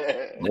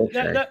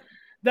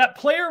that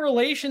player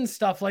relations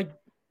stuff,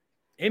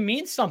 it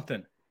means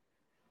something.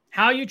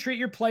 How you treat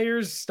your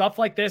players, stuff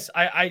like this,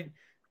 I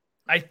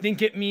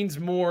think it means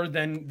more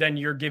than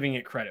you're giving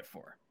it credit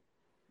for.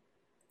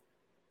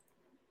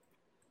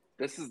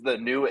 This is the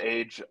new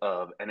age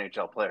of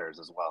NHL players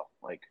as well.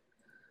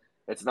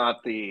 It's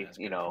not the,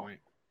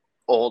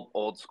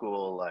 old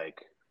school,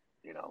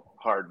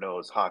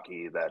 hard-nosed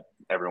hockey that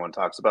everyone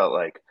talks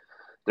about.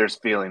 There's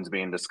feelings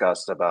being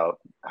discussed about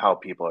how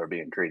people are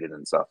being treated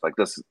and stuff.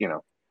 This,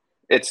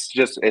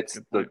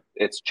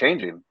 It's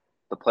changing.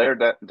 The player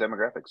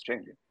demographic's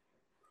changing.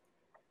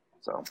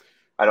 So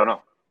I don't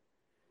know.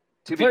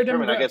 To be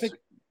determined, I guess.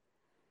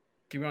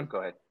 Keep going. Go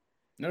ahead.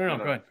 No.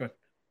 Go ahead.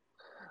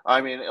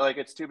 I mean, like,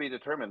 it's to be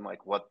determined,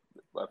 like, what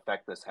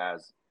effect this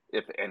has,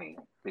 if any,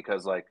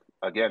 because, like,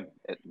 again,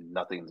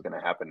 nothing's going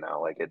to happen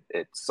now. Like,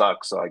 it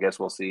sucks. So I guess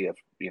we'll see if,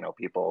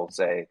 people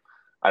say,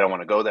 I don't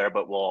want to go there,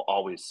 but we'll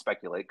always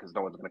speculate because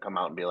no one's going to come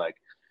out and be like,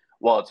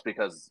 well, it's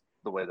because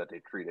the way that they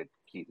treated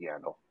Keith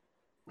Yandle.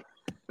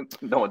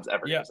 No one's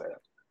ever going to say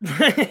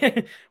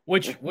that.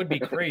 Which would be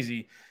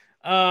crazy.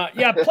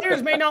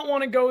 Players may not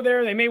want to go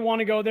there. They may want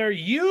to go there.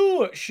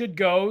 You should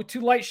go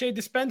to Lightshade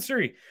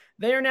Dispensary.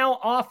 They are now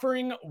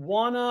offering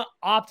Wana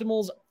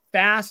Optimal's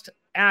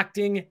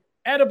fast-acting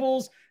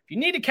edibles. If you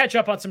need to catch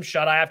up on some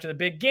shut-eye after the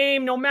big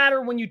game, no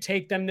matter when you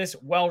take them, this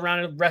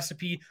well-rounded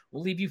recipe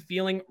will leave you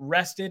feeling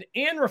rested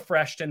and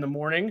refreshed in the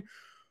morning.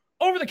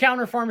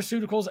 Over-the-counter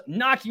pharmaceuticals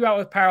knock you out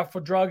with powerful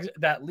drugs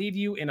that leave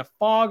you in a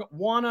fog.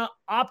 Wana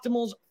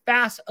Optimal's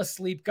Fast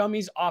Asleep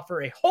gummies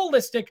offer a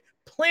holistic,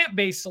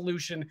 plant-based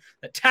solution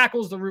that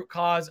tackles the root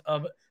cause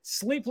of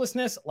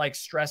sleeplessness like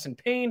stress and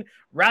pain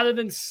rather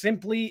than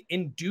simply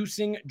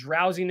inducing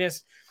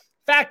drowsiness.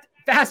 In fact,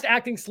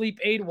 fast-acting sleep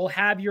aid will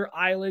have your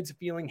eyelids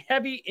feeling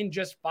heavy in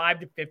just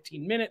 5 to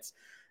 15 minutes.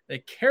 The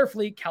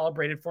carefully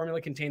calibrated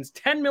formula contains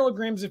 10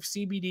 milligrams of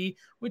CBD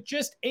with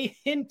just a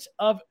hint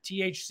of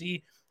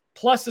THC,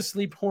 plus the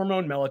sleep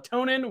hormone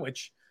melatonin,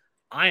 which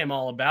I am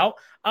all about.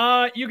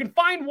 You can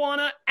find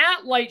Wana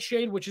at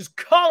Lightshade, which is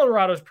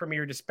Colorado's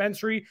premier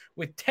dispensary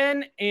with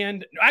 10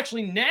 and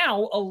actually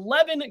now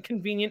 11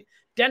 convenient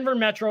Denver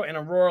Metro and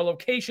Aurora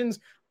locations,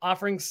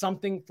 offering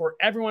something for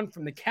everyone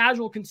from the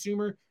casual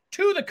consumer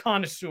to the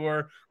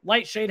connoisseur.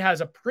 Lightshade has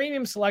a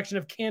premium selection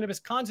of cannabis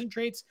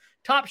concentrates,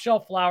 top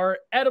shelf flower,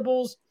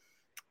 edibles,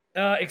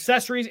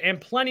 accessories, and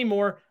plenty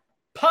more.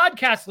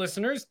 Podcast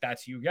listeners,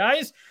 that's you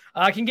guys,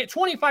 can get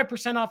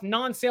 25% off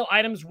non-sale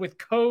items with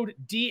code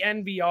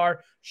DNVR.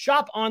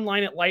 Shop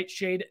online at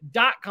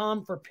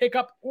lightshade.com for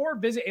pickup or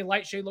visit a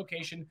Lightshade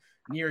location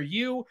near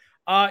you.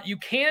 You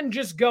can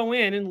just go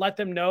in and let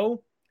them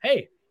know,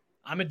 hey,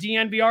 I'm a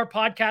DNVR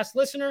podcast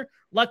listener.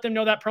 Let them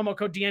know that promo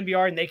code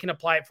DNVR, and they can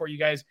apply it for you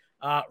guys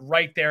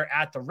right there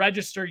at the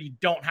register. You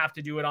don't have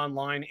to do it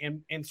online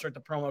and insert the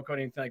promo code,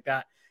 anything like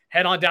that.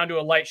 Head on down to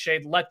a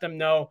Lightshade. Let them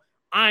know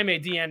I'm a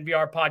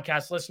DNVR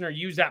podcast listener.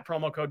 Use that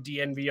promo code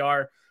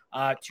DNVR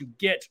to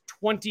get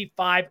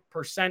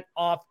 25%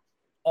 off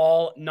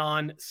all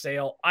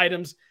non-sale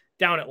items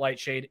down at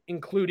Lightshade,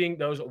 including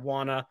those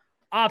Wana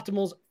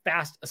Optimals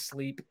Fast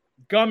Asleep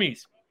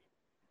gummies.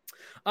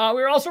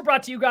 We're also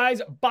brought to you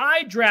guys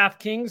by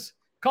DraftKings.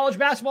 College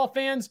basketball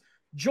fans,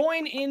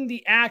 join in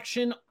the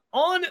action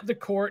on the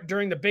court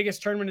during the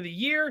biggest tournament of the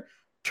year.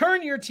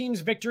 Turn your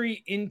team's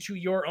victory into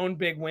your own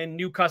big win.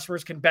 New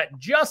customers can bet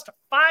just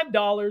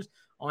 $5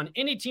 on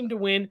any team to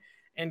win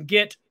and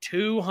get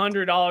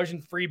 $200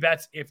 in free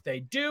bets if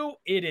they do.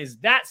 It is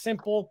that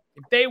simple.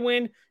 If they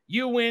win,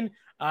 you win.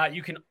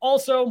 You can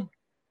also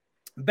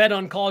bet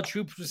on college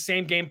hoops with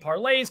same-game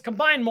parlays.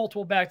 Combine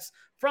multiple bets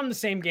from the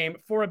same game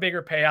for a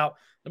bigger payout.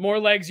 The more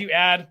legs you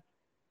add,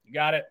 you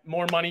got it,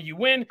 more money you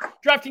win.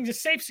 DraftKings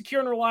is safe,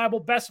 secure, and reliable.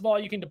 Best of all,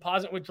 you can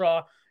deposit and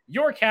withdraw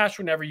your cash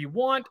whenever you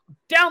want.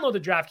 Download the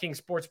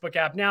DraftKings Sportsbook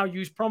app now.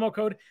 Use promo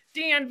code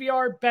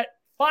DNVR. Bet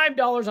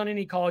 $5 on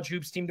any college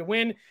hoops team to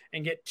win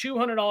and get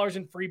 $200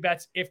 in free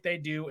bets if they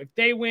do. If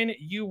they win,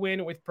 you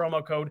win with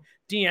promo code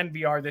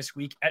DNVR this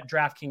week at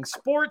DraftKings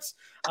Sports.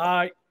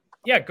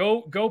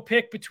 Go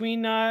pick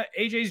between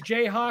AJ's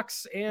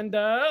Jayhawks and,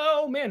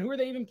 who are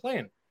they even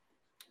playing?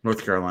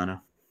 North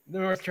Carolina.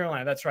 North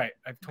Carolina, that's right.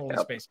 I've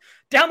totally spaced.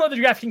 Download the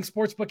DraftKings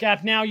Sportsbook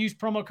app now. Use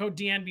promo code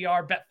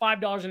DNVR. Bet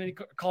 $5 on any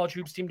college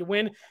hoops team to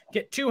win.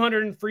 Get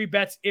 $200 in free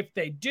bets if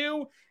they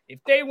do. If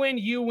they win,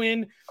 you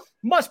win.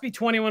 Must be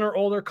 21 or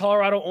older.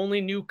 Colorado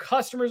only. New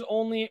customers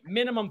only.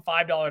 Minimum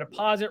 $5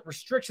 deposit.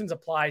 Restrictions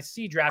apply.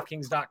 See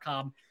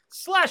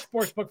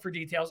DraftKings.com/sportsbook for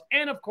details.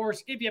 And, of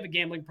course, if you have a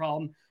gambling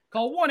problem,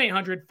 call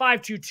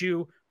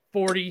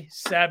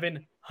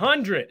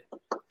 1-800-522-4700.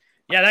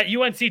 Yeah, that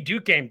UNC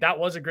Duke game, that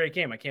was a great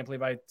game. I can't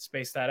believe I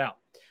spaced that out.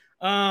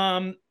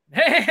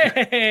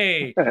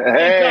 Hey, thank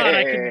God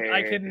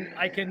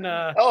I can.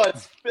 Oh,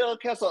 it's Phil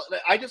Kessel.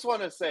 I just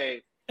want to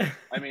say,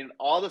 I mean,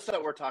 all the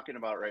stuff we're talking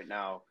about right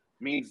now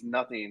means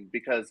nothing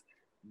because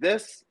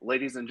this,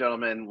 ladies and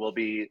gentlemen, will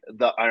be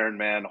the Iron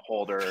Man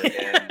holder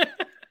in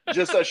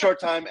just a short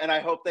time. And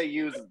I hope they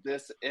use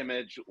this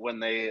image when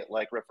they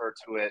refer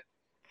to it,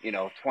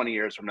 20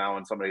 years from now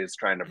when somebody is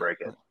trying to break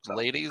it. So.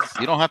 Ladies,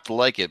 you don't have to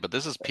like it, but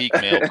this is peak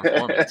male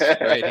performance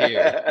right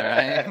here. All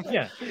right?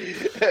 Yeah.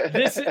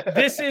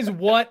 This is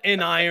what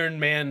an Iron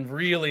Man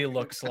really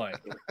looks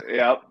like.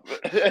 Yep.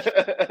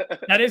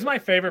 That is my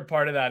favorite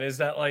part of that is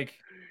that,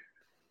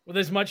 with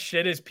as much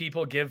shit as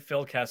people give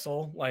Phil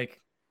Kessel,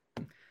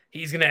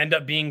 he's going to end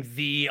up being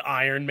the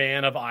Iron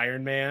Man of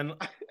Iron Men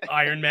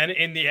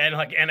in the end,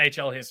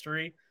 NHL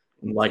history.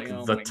 like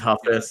Oh the my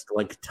toughest,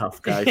 like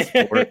tough guy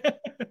sport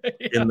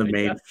in the Yeah.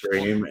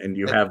 mainstream, and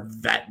you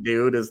have that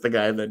dude as the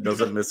guy that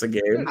doesn't miss a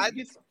game.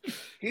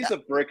 He's a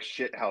brick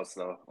shit house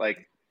though.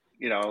 Like,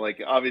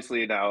 like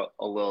obviously now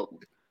a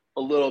little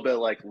bit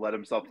like let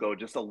himself go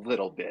just a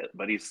little bit,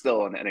 but he's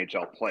still an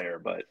NHL player.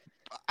 But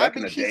back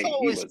in the day, he's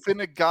always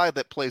been a guy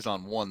that plays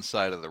on one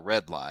side of the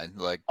red line.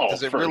 Like,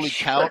 does it really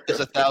count as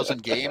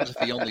 1,000 games if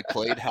he only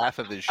played half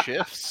of his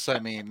shifts? I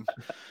mean,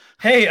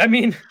 hey, I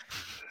mean,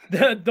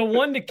 the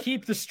one to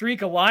keep the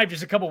streak alive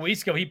just a couple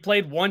weeks ago, he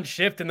played one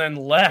shift and then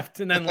left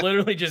and then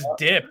literally just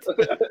dipped.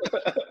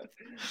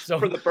 So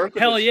for the birth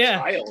hell of his yeah,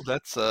 child,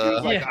 that's he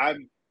was like, yeah.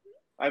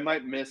 I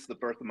might miss the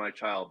birth of my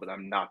child, but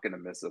I'm not going to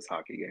miss this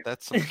hockey game.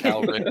 That's some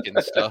Cal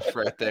Ripken stuff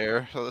right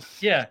there.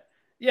 Yeah.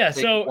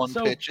 Take one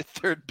pitch at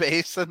third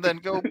base and then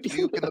go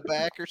puke in the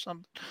back or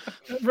something.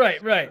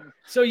 Right.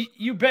 So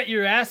you bet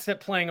your ass that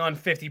playing on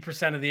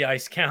 50% of the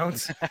ice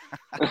counts.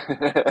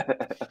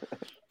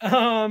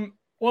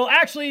 Well,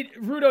 actually,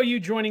 Rudo, you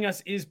joining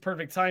us is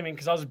perfect timing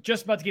because I was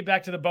just about to get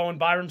back to the Bowen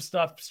Byram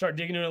stuff, start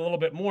digging in a little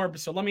bit more.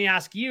 So let me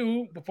ask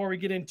you before we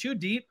get in too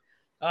deep,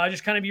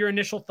 just kind of your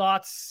initial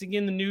thoughts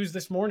seeing the news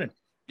this morning.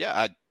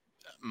 Yeah,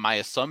 my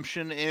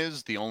assumption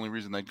is the only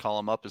reason they'd call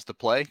him up is to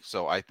play.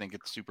 So I think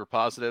it's super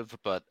positive.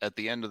 But at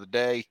the end of the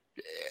day,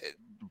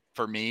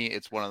 for me,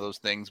 it's one of those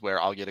things where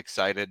I'll get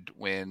excited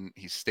when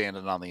he's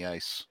standing on the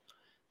ice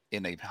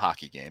in a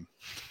hockey game.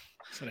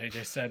 That's what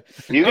AJ said.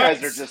 You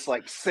guys are just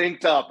like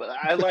synced up.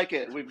 I like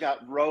it. We've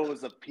got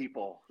rows of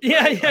people.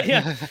 Yeah.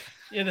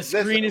 Yeah, the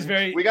screen is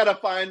very. We got to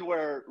find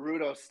where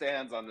Rudo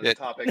stands on this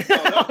topic. No,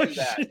 don't do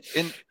that.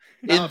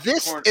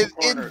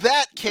 In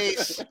that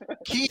case,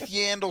 Keith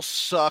Yandel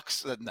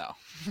sucks. No.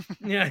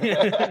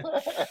 Yeah.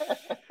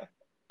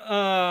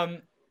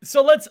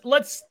 So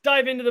let's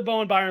dive into the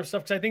Bowen Byram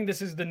stuff because I think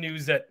this is the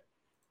news that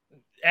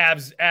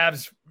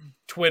Avs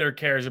Twitter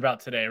cares about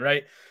today,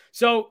 right?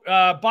 So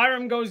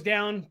Byram goes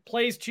down,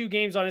 plays 2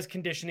 games on his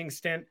conditioning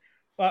stint.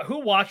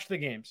 Who watched the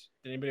games?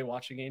 Did anybody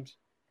watch the games?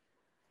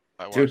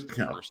 I watched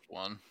the first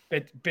one.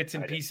 Bits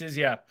and pieces,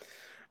 yeah.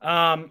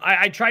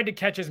 I tried to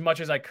catch as much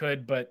as I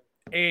could, but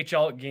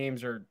AHL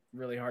games are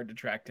really hard to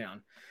track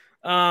down.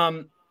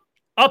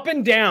 Up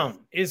and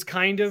down is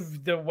kind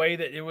of the way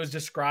that it was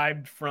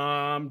described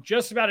from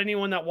just about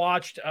anyone that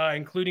watched,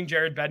 including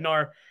Jared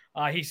Bednar.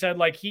 He said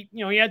like he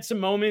had some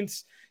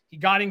moments. He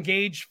got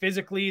engaged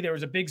physically. There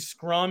was a big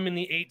scrum in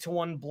the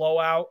 8-1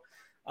 blowout.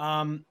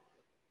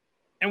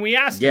 And we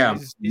asked him,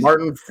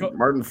 Martin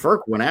Ferk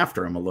went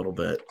after him a little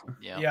bit.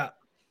 Yeah.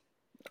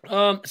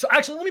 So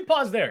actually, let me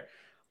pause there.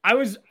 I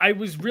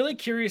was really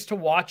curious to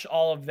watch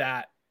all of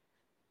that,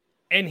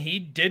 and he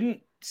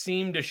didn't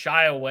seem to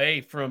shy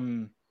away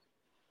from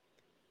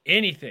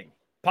anything.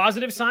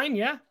 Positive sign,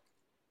 yeah.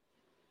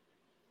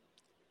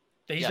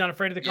 That he's not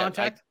afraid of the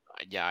contact.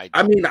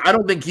 I mean, I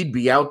don't think he'd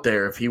be out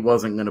there if he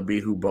wasn't going to be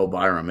who Bo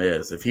Byram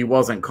is. If he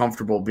wasn't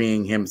comfortable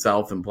being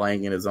himself and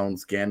playing in his own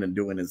skin and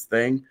doing his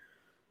thing,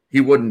 he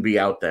wouldn't be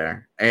out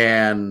there.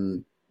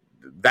 And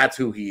that's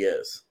who he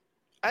is.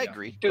 I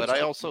agree.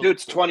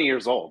 Dude's 20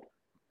 years old.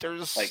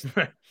 There's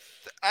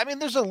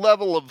a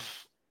level of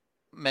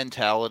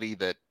mentality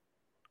that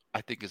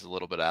I think is a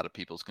little bit out of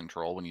people's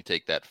control when you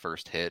take that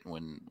first hit,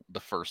 when the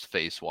first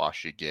face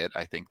wash you get.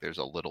 I think there's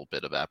a little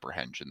bit of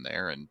apprehension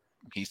there, and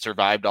he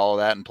survived all of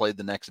that and played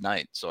the next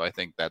night. So I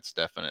think that's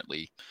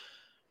definitely,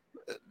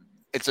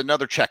 it's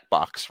another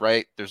checkbox,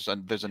 right? There's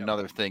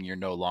another thing you're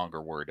no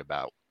longer worried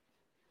about.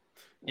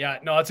 Yeah,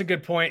 no, that's a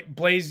good point.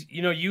 Blaze,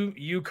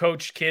 you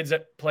coach kids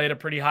that play at a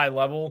pretty high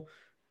level.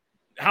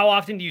 How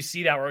often do you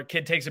see that where a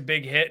kid takes a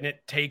big hit and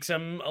it takes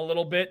him a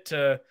little bit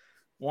to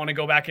want to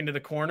go back into the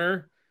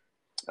corner?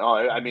 Oh,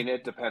 I mean,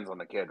 it depends on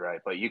the kid, right?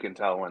 But you can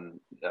tell when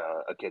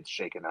a kid's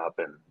shaken up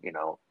and,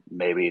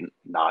 maybe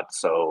not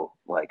so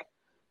like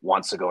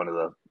wants to go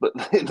into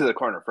the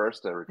corner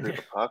first to retrieve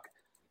the puck.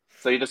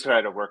 So you just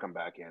try to work them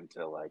back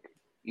into like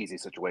easy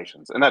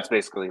situations. And that's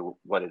basically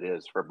what it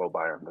is for Bo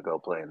Byram to go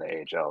play in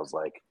the AHL is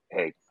like,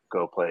 hey,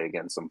 go play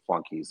against some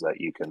flunkies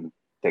that you can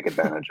take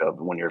advantage of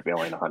when you're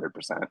feeling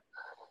 100%.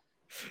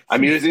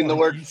 I'm using the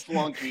word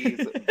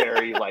flunkies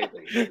very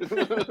lightly.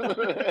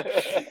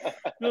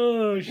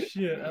 Oh,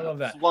 shit. I love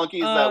that.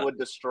 Flunkies that would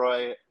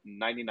destroy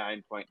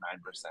 99.9%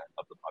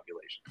 of the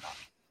population.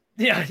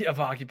 Yeah, of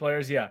hockey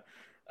players, yeah.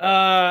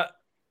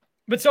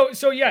 But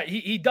so yeah,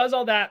 he does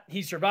all that.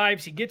 He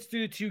survives. He gets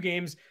through the 2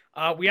 games.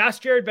 We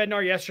asked Jared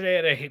Bednar yesterday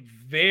at a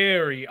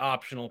very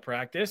optional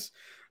practice.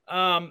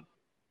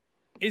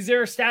 Is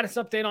there a status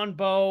update on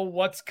Bo?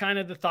 What's kind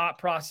of the thought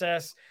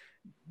process?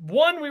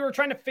 One, we were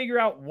trying to figure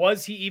out,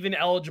 was he even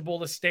eligible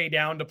to stay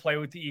down to play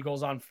with the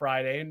Eagles on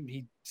Friday? And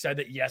he said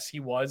that, yes, he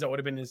was. That would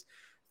have been his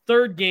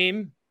 3rd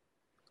game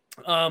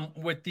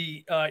with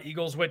the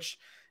Eagles, which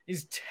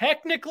is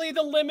technically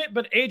the limit.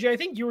 But AJ, I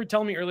think you were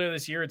telling me earlier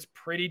this year, it's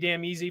pretty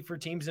damn easy for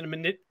teams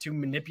to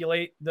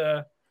manipulate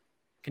the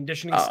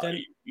conditioning stint.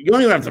 You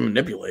don't even have to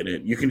manipulate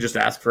it. You can just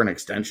ask for an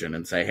extension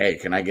and say, hey,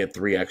 can I get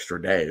 3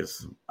 extra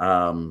days?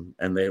 And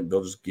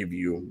they'll just give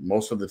you,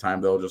 most of the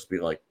time, they'll just be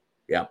like,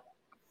 yeah.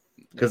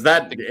 Because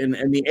that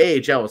in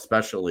the AHL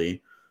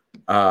especially,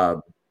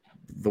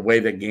 the way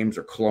that games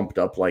are clumped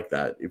up like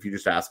that, if you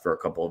just ask for a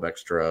couple of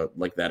extra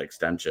like that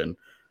extension,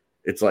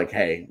 it's like,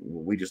 hey,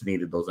 we just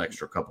needed those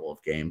extra couple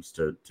of games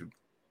to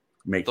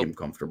make him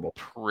comfortable.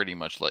 Pretty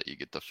much let you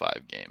get to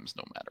 5 games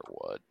no matter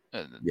what.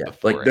 And yeah,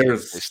 like they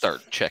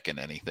start checking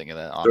anything of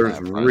that. There's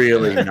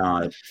really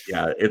not.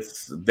 Yeah,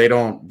 it's they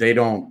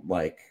don't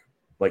like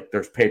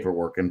there's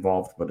paperwork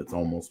involved, but it's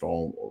almost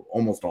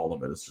all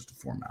of it is just a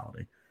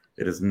formality.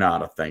 It is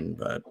not a thing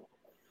that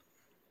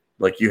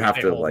like you have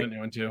to like.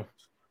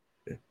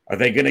 Are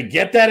they going to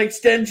get that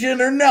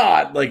extension or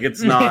not? Like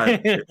it's not.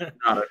 It's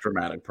not a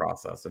dramatic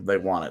process. If they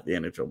want it, the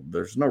NHL,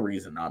 there's no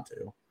reason not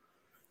to.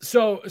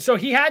 So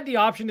he had the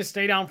option to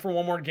stay down for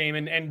one more game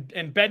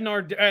and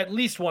Bednar at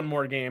least one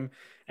more game.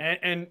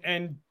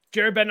 And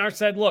Jared Bednar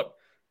said, look,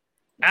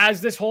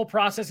 as this whole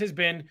process has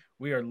been,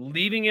 we are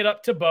leaving it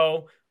up to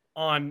Bo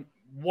on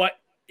what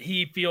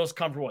he feels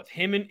comfortable with.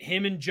 Him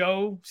and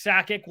Joe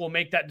Sakic will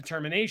make that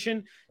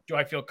determination. Do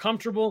I feel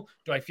comfortable?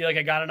 Do I feel like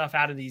I got enough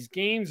out of these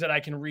games that I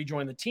can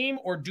rejoin the team?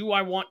 Or do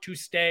I want to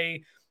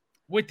stay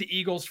with the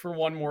Eagles for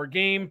one more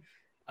game?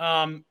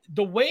 The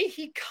way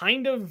he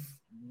kind of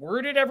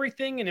worded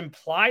everything and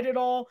implied it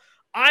all,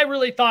 I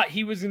really thought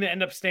he was going to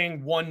end up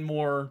staying one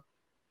more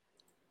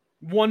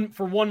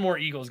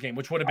Eagles game,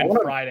 which would have been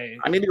Friday.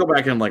 I need to go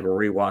back and like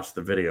rewatch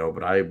the video,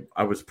 but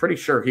I was pretty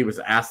sure he was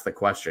asked the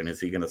question, is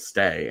he going to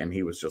stay? And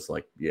he was just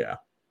like, yeah.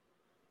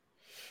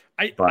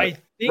 I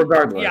think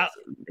regardless, yeah,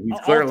 he's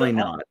clearly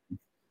not.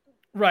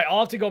 Right. I'll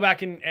have to go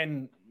back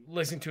and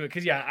listen to it.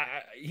 Cause yeah,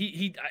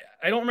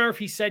 I don't remember if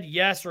he said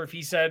yes, or if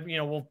he said,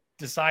 we'll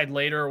decide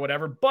later or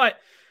whatever, but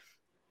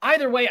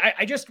either way,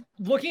 I just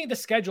looking at the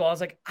schedule, I was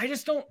like, I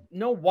just don't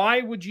know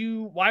why would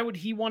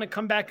he want to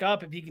come back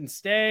up if he can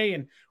stay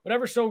and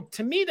whatever. So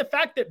to me, the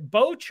fact that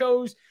Bo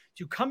chose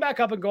to come back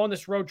up and go on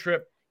this road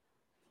trip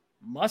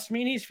must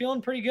mean he's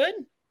feeling pretty good,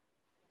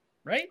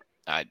 right?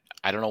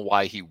 I don't know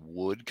why he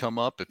would come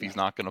up if he's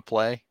not going to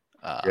play.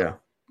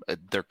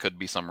 There could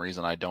be some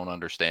reason I don't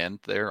understand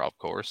there, of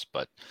course,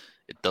 but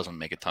it doesn't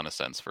make a ton of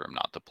sense for him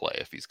not to play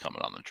if he's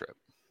coming on the trip.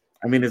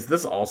 I mean, is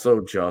this also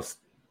just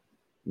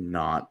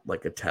not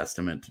like a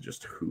testament to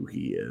just who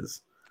he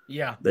is?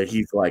 Yeah, that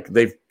he's like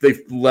they've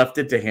left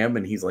it to him,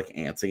 and he's like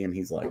antsy, and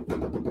he's like,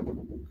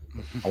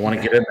 I want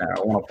to get in there,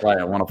 I want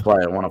to play,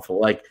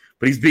 like,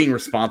 but he's being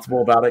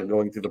responsible about it and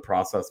going through the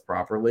process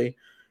properly.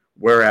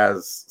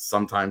 Whereas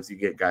sometimes you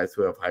get guys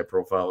who have high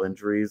profile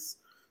injuries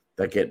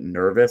that get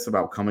nervous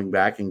about coming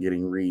back and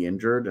getting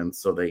re-injured, and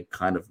so they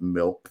kind of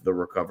milk the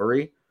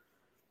recovery.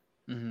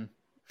 Mm-hmm.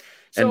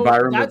 And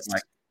Byram was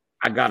like,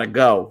 I gotta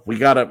go. We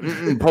gotta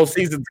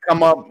postseason's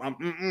come up.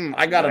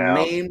 I got a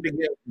name to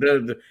get.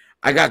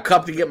 I got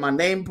cup to get my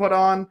name put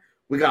on.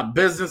 We got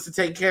business to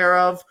take care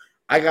of.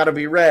 I gotta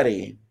be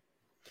ready.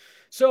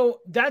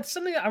 So that's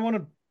something that I want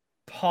to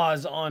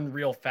pause on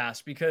real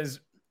fast, because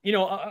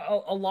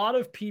a lot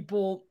of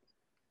people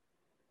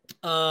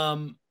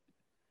have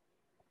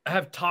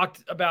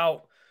talked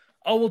about,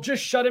 oh, we'll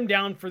just shut him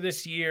down for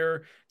this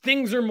year.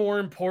 Things are more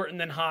important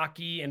than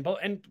hockey, and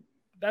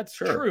that's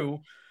true.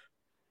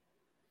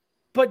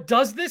 But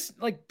does this,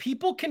 like,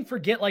 people can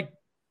forget, like,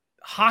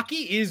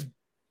 hockey is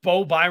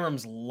Bo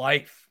Byram's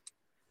life.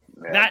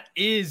 Yeah. That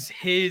is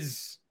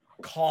his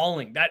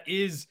calling. That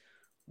is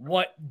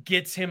what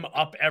gets him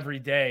up every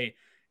day,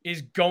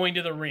 is going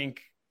to the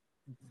rink,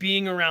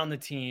 being around the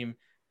team,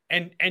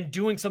 and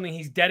doing something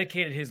he's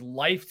dedicated his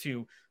life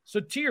to. So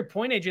to your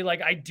point, AJ,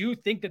 like, I do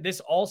think that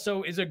this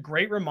also is a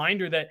great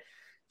reminder that,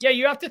 yeah,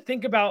 you have to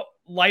think about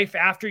life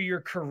after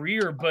your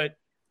career, but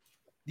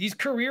these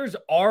careers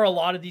are a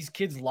lot of these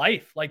kids'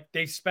 life. Like,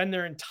 they spend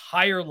their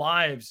entire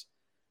lives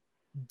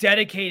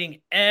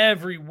dedicating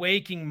every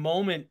waking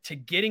moment to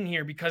getting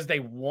here because they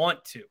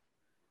want to.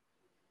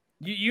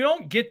 You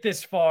don't get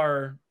this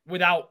far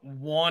without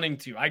wanting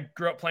to. I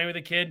grew up playing with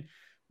a kid,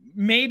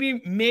 maybe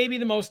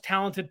the most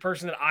talented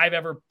person that I've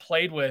ever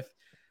played with.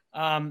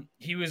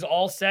 He was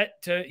all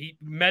set he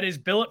met his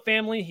billet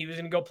family. He was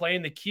going to go play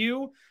in the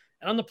queue.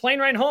 And on the plane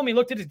ride home, he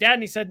looked at his dad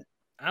and he said,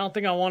 I don't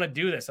think I want to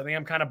do this. I think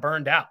I'm kind of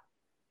burned out.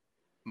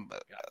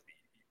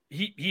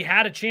 He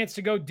had a chance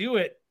to go do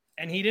it,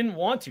 and he didn't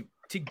want to.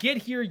 To get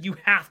here, you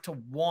have to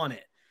want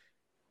it.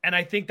 And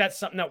I think that's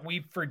something that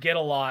we forget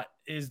a lot,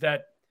 is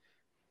that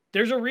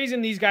there's a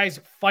reason these guys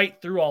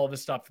fight through all of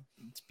this stuff.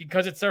 It's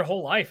because it's their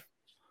whole life.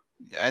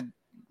 And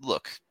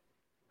look,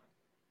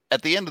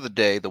 at the end of the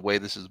day, the way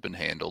this has been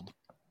handled,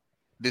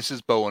 this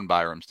is Bowen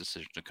Byram's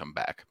decision to come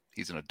back.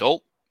 He's an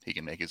adult. He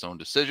can make his own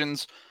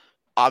decisions.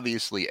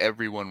 Obviously,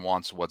 everyone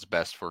wants what's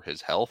best for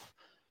his health,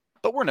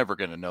 but we're never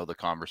going to know the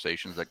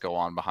conversations that go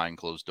on behind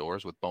closed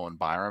doors with Bowen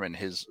Byram and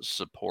his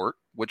support,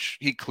 which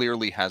he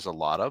clearly has a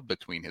lot of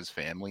between his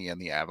family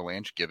and the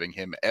Avalanche, giving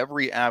him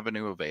every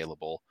avenue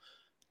available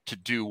to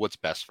do what's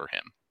best for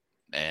him.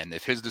 And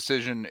if his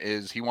decision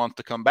is he wants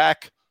to come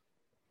back,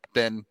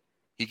 then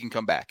he can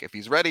come back. If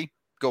he's ready,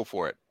 go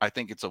for it. I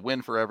think it's a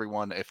win for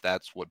everyone if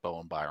that's what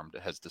Bowen Byram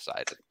has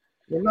decided.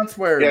 Well, that's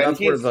where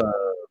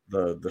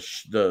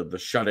the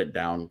shut it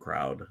down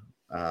crowd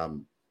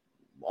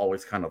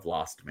always kind of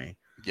lost me.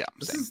 Yeah,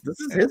 this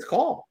is his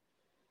call.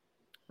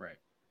 Right.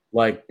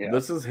 Like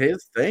this is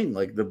his thing.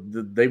 Like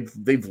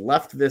they've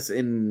left this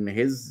in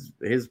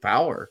his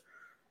power.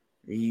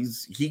 He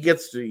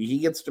gets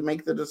to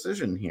make the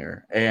decision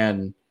here.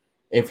 And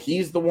if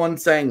he's the one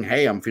saying,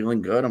 "Hey, I'm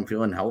feeling good, I'm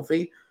feeling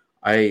healthy,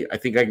 I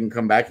think I can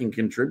come back and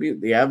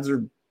contribute," the Avs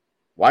are.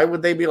 Why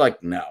would they be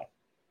like, "No,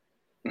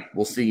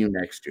 we'll see you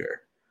next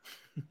year"?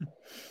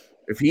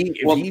 If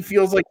he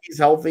feels like he's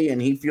healthy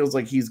and he feels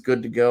like he's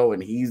good to go,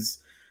 and he's,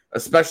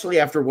 especially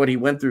after what he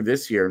went through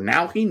this year,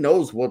 now he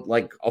knows what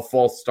like a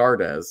false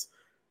start is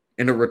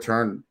in a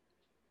return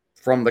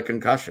from the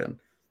concussion.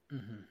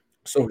 Mm-hmm.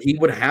 So he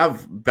would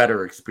have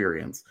better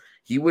experience.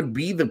 He would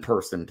be the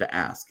person to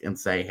ask and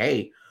say,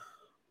 "Hey,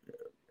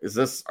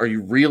 are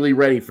you really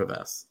ready for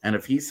this?" And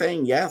if he's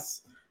saying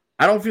yes,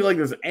 I don't feel like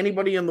there's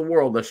anybody in the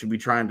world that should be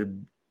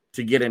trying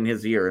to get in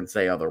his ear and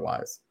say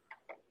otherwise.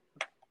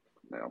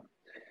 No.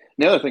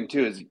 The other thing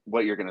too is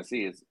what you're going to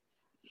see is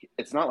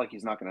it's not like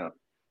he's not going to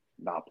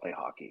not play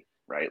hockey,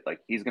 right? Like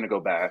he's going to go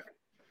back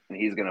and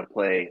he's going to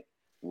play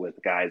with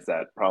guys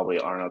that probably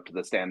aren't up to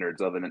the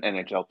standards of an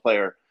NHL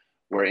player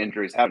where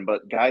injuries happen.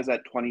 But guys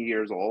at 20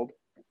 years old,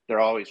 they're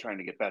always trying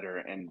to get better.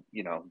 And,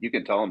 you know, you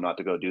can tell them not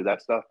to go do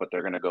that stuff, but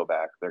they're going to go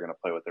back. They're going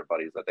to play with their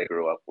buddies that they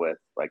grew up with.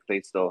 Like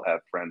they still have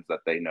friends that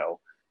they know.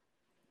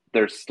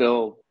 There's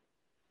still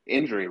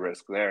injury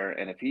risk there.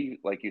 And if he,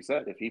 like you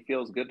said, if he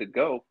feels good to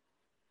go,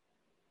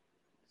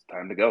 it's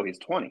time to go. He's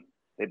 20.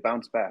 They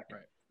bounce back.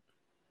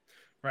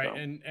 Right. So.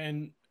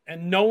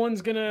 And no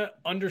one's going to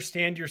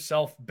understand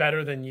yourself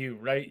better than you,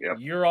 right? Yep.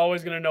 You're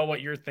always going to know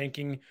what you're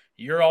thinking.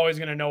 You're always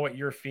going to know what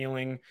you're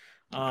feeling.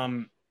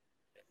 And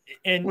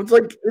it's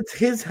like, it's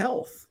his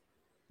health.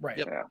 Right.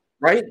 Yep. Yeah.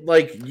 Right.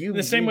 Like in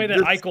the same way that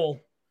Eichel.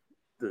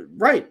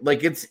 Right.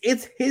 Like it's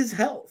his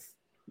health.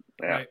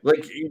 Yeah.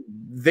 Like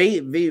they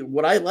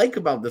what I like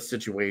about this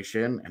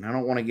situation, and I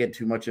don't want to get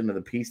too much into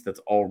the piece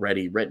that's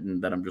already written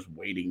that I'm just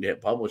waiting to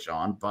hit publish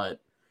on, but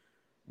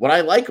what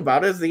I like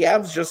about it is the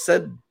Avs just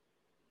said,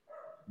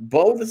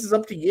 "Bo, this is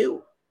up to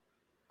you."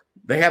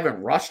 They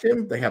haven't rushed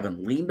him. They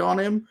haven't leaned on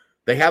him.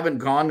 They haven't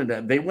gone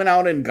and they went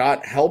out and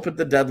got help at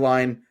the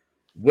deadline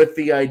with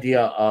the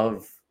idea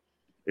of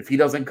if he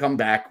doesn't come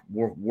back,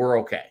 we're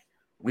okay.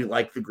 We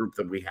like the group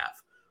that we have.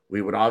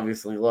 We would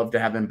obviously love to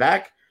have him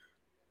back,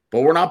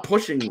 but we're not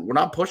pushing him. They're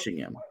not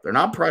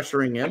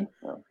pressuring him.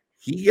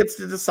 He gets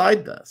to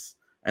decide this.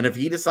 And if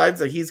he decides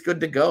that he's good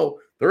to go,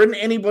 there isn't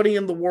anybody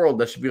in the world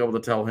that should be able to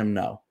tell him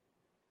no.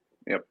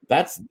 Yep.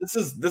 This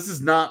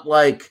is not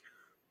like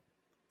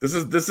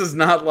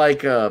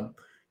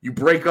you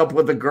break up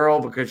with a girl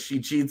because she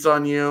cheats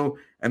on you,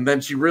 and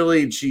then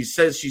she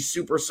says she's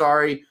super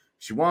sorry,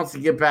 she wants to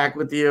get back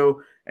with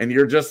you, and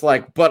you're just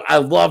like, "But I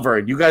love her,"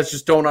 and you guys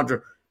just don't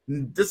under.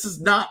 This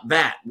is not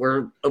that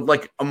where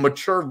like a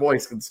mature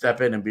voice can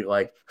step in and be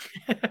like,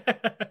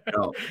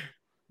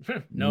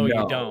 "No,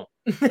 you don't."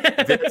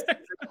 This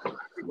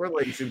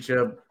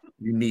relationship,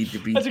 you need to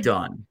be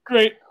done.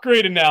 Great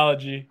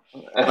analogy.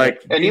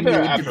 Like, and even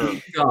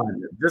after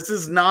done. This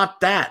is not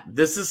that.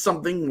 This is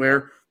something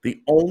where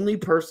the only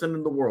person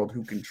in the world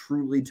who can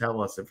truly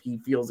tell us if he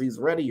feels he's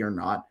ready or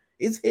not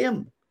is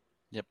him.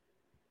 Yep.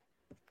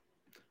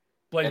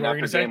 Blaine,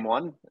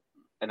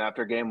 and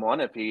after game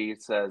one, if he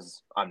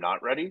says, "I'm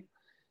not ready,"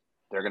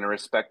 they're going to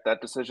respect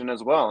that decision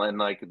as well. And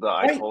like the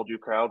 "I told you"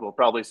 crowd will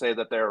probably say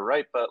that they're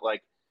right, but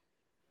like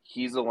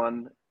he's the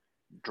one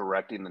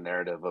directing the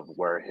narrative of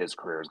where his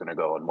career is going to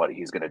go and what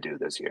he's going to do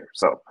this year.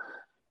 So,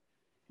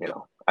 you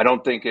know, I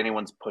don't think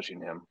anyone's pushing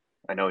him.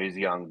 I know he's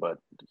young, but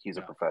he's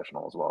a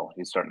professional as well.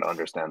 He's starting to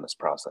understand this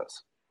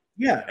process.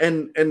 Yeah,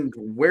 and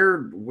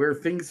where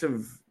things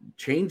have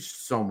changed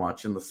so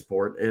much in the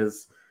sport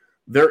is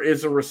there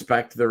is a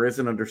respect, there is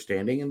an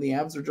understanding, and the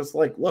Avs are just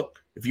like,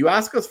 "Look, if you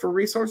ask us for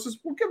resources,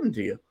 we'll give them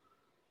to you.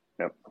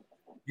 Yep.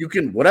 You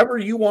can, whatever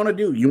you want to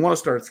do. You want to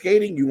start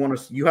skating,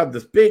 you have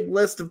this big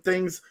list of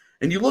things,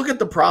 and you look at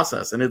the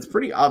process, and it's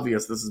pretty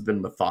obvious this has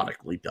been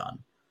methodically done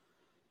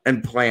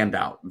and planned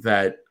out.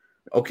 That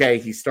okay,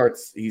 he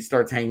starts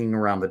hanging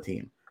around the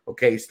team.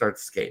 Okay, he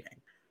starts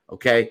skating.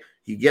 Okay,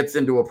 he gets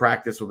into a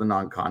practice with a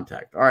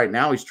non-contact. All right,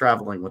 now he's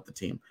traveling with the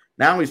team.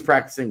 Now he's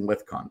practicing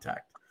with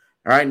contact.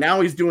 All right,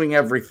 now he's doing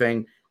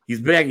everything.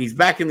 He's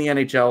back in the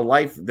NHL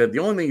life. The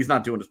only thing he's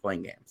not doing is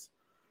playing games.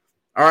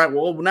 All right,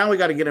 well, now we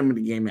got to get him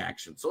into game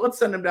action. So let's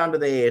send him down to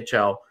the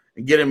AHL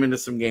and get him into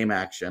some game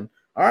action.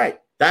 All right,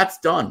 that's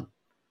done.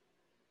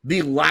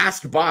 The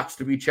last box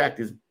to be checked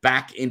is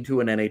back into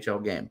an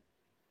NHL game.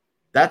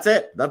 That's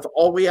it. That's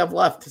all we have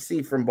left to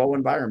see from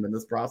Bowen Byram in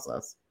this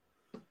process.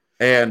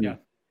 And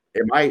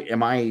am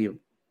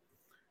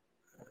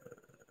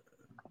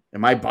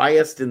I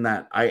biased in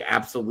that I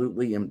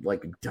absolutely am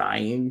like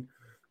dying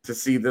to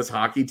see this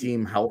hockey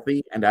team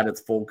healthy and at its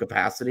full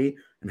capacity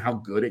and how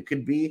good it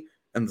could be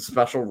and the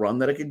special run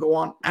that it could go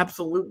on?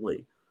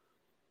 Absolutely.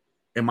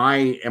 Am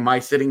I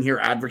sitting here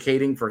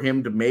advocating for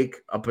him to make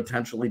a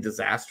potentially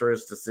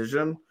disastrous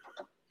decision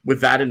with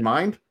that in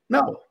mind?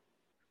 No.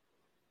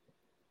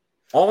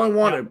 All I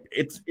want,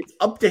 it's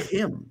up to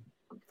him.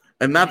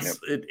 And that's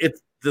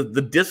it's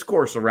the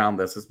discourse around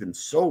this has been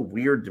so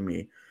weird to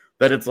me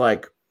that it's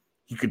like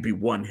he could be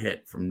one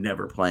hit from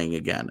never playing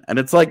again. And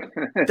it's like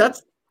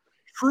that's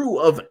true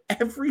of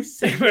every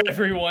single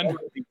everyone one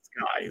of these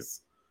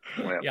guys.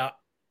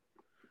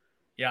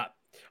 Yeah.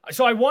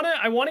 So I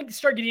want to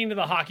start getting into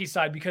the hockey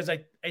side because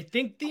I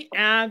think the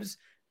Avs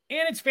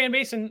and its fan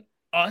base and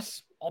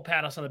us, I'll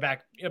pat us on the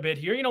back a bit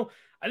here. You know,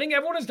 I think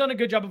everyone has done a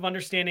good job of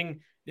understanding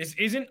this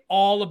isn't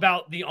all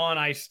about the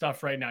on-ice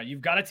stuff right now.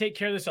 You've got to take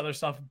care of this other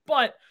stuff.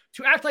 But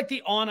to act like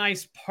the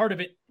on-ice part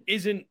of it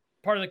isn't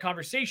part of the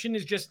conversation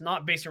is just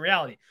not based in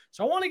reality.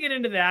 So I want to get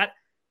into that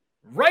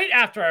right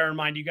after I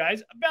remind you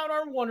guys about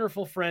our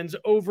wonderful friends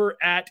over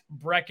at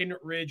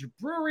Breckenridge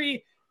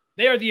Brewery.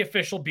 They are the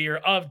official beer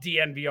of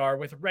DNVR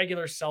with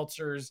regular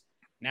seltzers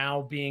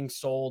now being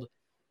sold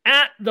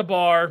at the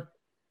bar.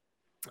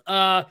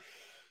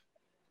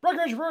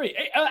 Breckenridge Brewery.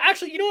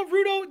 Actually, you know what,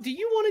 Rudo? Do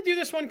you want to do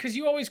this one? Because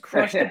you always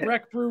crush the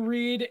Breck Brew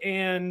read,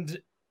 and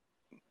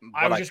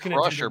I was just going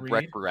to crush your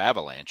Breck Brew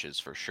Avalanches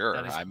for sure.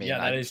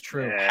 That is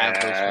true.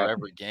 Have those for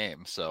every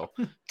game. So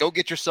go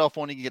get yourself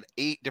one. You can get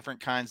 8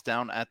 different kinds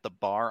down at the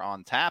bar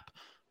on tap.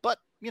 But,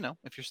 you know,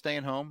 if you're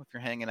staying home, if you're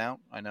hanging out,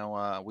 I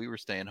know we were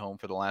staying home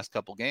for the last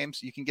couple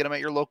games. You can get them at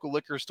your local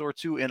liquor store,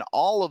 too, in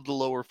all of the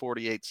lower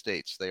 48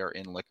 states. They are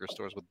in liquor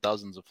stores with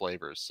dozens of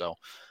flavors. So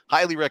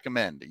highly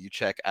recommend that you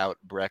check out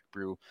Breck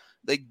Brew.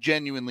 They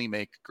genuinely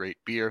make great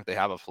beer. They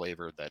have a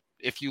flavor that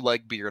if you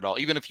like beer at all,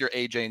 even if you're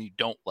AJ and you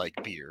don't like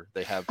beer,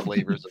 they have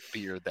flavors of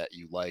beer that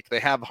you like. They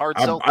have hard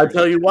seltzer. I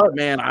tell you what,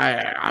 man,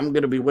 I'm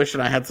going to be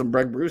wishing I had some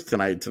Breck Brews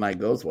tonight. Tonight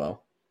goes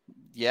well.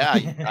 Yeah,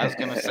 I was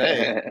gonna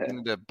say you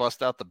need to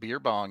bust out the beer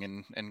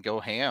bong and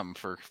go ham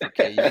for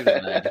KU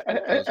tonight. If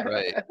it goes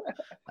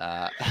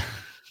right.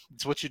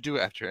 It's what you do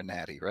after a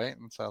natty, right?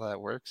 That's how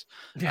that works.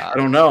 I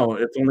don't know.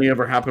 It's only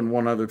ever happened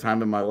one other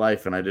time in my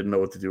life, and I didn't know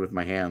what to do with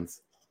my hands.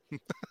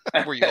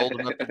 Were you old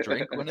enough to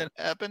drink when it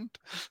happened?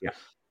 Yeah.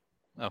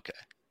 Okay,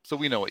 so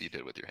we know what you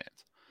did with your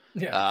hands.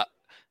 Yeah.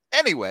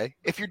 Anyway,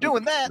 if you're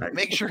doing that,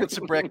 make sure it's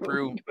a Breck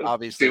Brew.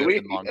 Obviously,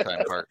 they've been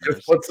longtime partners.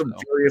 Just put some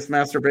furious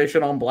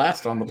masturbation on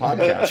blast on the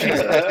podcast.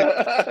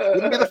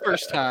 Wouldn't be the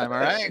first time, all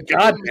right?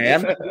 God,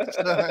 man.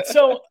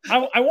 So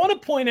I want to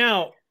point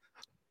out,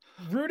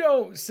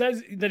 Rudo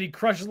says that he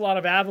crushes a lot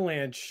of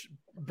Avalanche,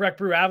 Breck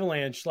Brew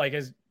Avalanche, like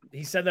as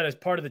he said that as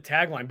part of the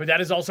tagline, but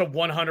that is also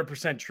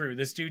 100% true.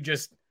 This dude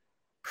just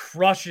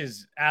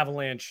crushes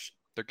Avalanche.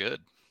 They're good.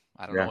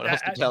 I don't know what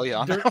else to tell you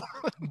on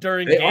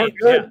during they games. Are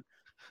good.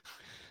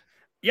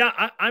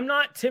 Yeah, I'm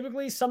not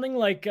typically something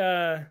like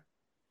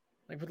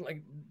with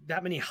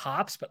that many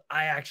hops, but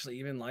I actually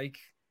even like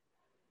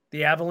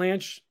the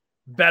Avalanche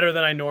better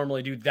than I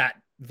normally do that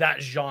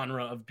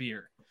genre of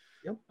beer.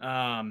 Yep.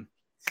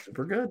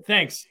 Super good.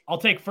 Thanks. I'll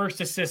take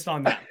first assist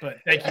on that, but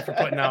thank you for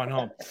putting that one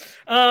home.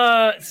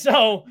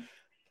 So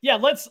yeah,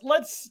 let's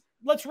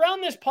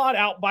round this pod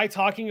out by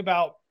talking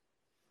about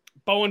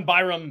Bowen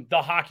Byram,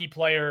 the hockey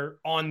player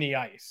on the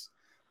ice.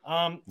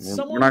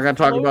 We're not going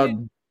to talk about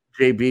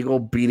Jay Beagle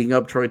beating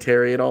up Troy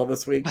Terry at all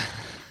this week.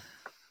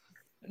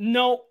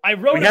 No, I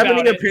wrote. Do you have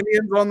any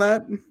opinions on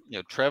that? You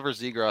know, Trevor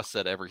Zegras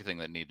said everything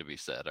that needed to be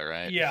said. All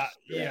right. Yeah.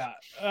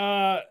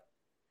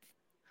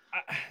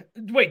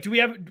 Wait, do we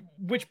have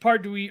which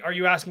part are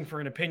you asking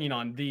for an opinion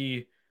on,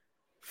 the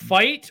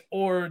fight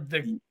or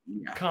the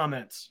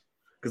comments?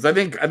 Because I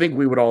think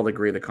we would all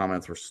agree the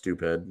comments were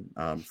stupid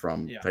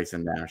from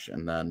Tyson Nash,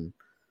 and then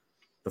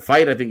the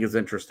fight I think is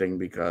interesting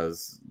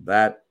because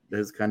that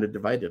has kind of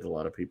divided a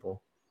lot of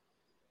people.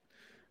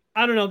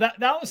 I don't know, that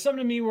was something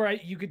to me where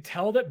you could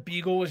tell that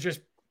Beagle was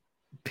just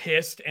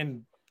pissed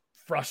and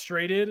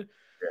frustrated.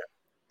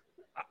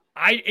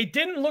 Yeah. It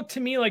didn't look to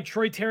me like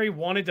Troy Terry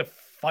wanted to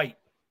fight.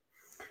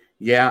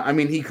 Yeah, I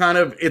mean,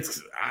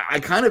 I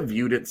kind of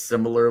viewed it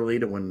similarly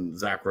to when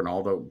Zach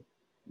Ronaldo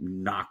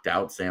knocked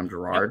out Sam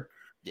Girard.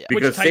 Yeah.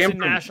 Because Tyson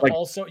Nash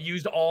also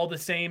used all the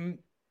same.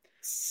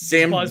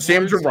 Sam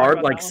Girard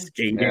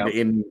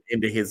skated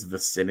into his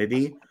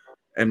vicinity,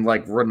 and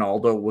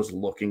Ronaldo was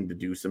looking to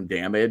do some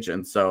damage,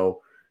 and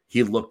so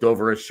he looked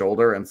over his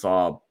shoulder and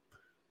saw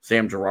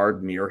Sam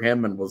Girard near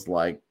him and was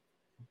like,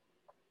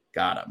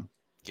 "Got him."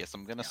 Guess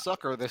I'm gonna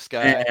sucker this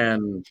guy.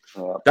 And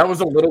that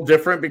was a little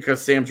different because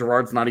Sam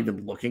Girard's not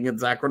even looking at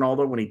Zach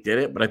Ronaldo when he did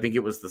it, but I think it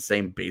was the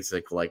same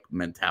basic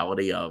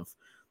mentality of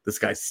this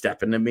guy's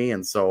stepping to me,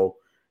 and so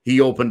he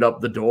opened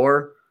up the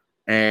door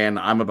and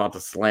I'm about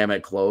to slam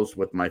it closed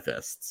with my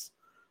fists.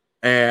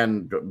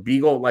 And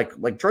Beagle,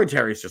 like Troy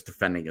Terry's just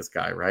defending his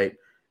guy, right?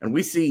 And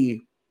we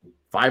see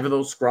 5 of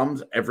those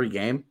scrums every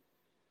game.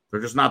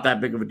 They're just not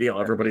that big of a deal.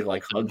 Everybody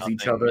hugs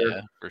each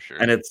other, for sure.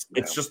 And it's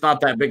just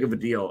not that big of a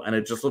deal. And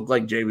it just looked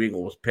like Jay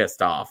Beagle was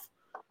pissed off,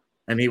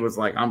 and he was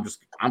like, "I'm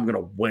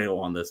gonna wail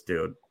on this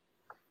dude."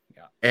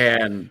 Yeah.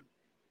 And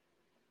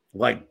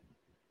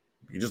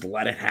you just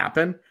let it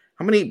happen.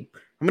 How many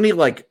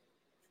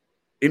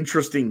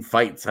interesting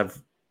fights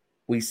have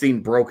we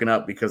seen broken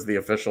up because the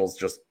officials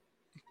just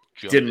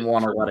didn't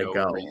want to let it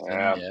go?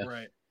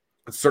 Right.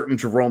 certain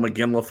Jerome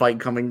McGinley fight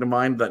coming to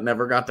mind that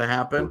never got to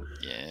happen.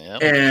 Yeah.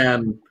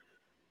 And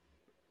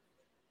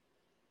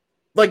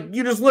like,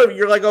 you just live,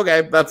 you're like,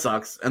 okay, that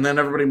sucks. And then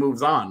everybody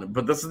moves on.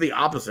 But this is the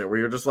opposite, where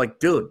you're just like,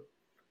 dude,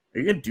 are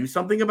you going to do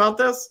something about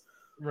this?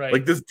 Right.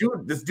 Like, this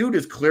dude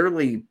is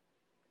clearly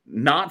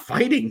not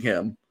fighting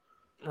him.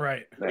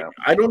 Right. Yeah.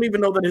 I don't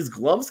even know that his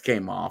gloves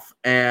came off.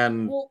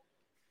 And Well,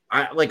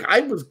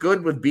 I was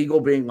good with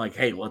Beagle being like,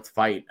 hey, let's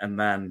fight. And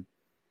then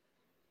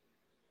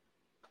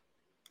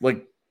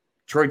like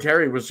Troy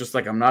Terry was just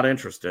like, I'm not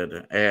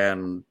interested.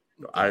 And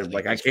I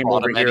came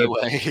over here.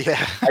 Anyway.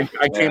 Yeah.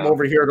 I came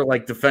over here to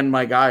like defend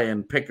my guy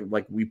and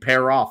we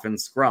pair off in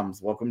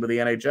scrums. Welcome to the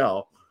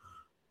NHL.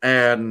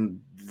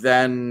 And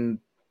then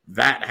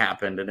that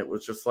happened, and it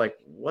was just like,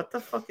 what the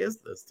fuck is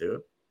this,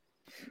 dude?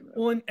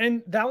 well,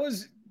 and that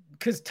was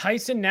because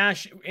Tyson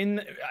Nash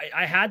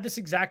I had this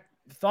exact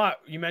thought.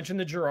 You mentioned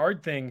the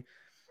Girard thing.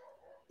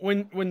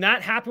 When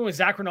that happened with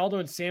Zach Rinaldo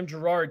and Sam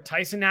Girard,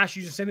 Tyson Nash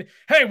used to say,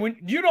 hey, when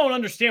you don't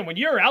understand, when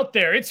you're out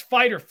there, it's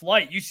fight or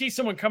flight. You see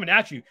someone coming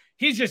at you,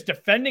 he's just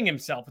defending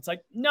himself. It's like,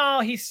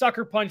 no, he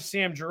sucker punched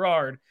Sam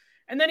Girard.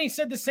 And then he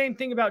said the same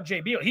thing about Jay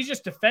Beagle. He's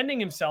just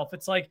defending himself.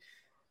 It's like,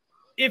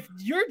 if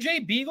you're Jay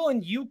Beagle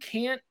and you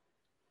can't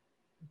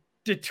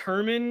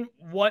determine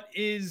what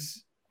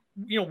is,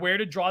 where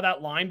to draw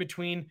that line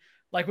between,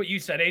 like what you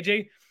said,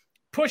 AJ,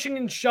 pushing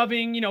and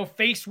shoving,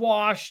 face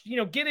wash,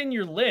 get in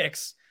your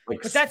licks.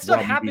 Like, but that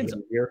stuff happens.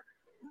 Here.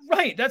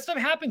 Right. That stuff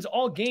happens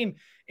all game.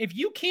 If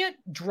you can't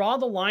draw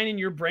the line in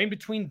your brain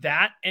between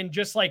that and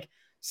just like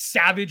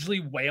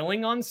savagely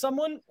wailing on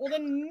someone, well,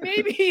 then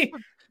maybe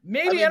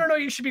I don't know,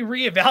 you should be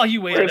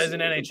reevaluated as an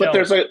NHL.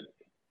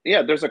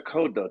 But there's a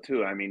code though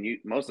too. I mean,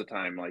 most of the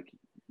time, like,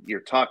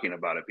 you're talking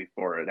about it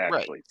before it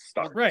actually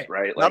starts, right?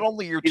 Like, not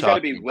only you're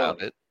talking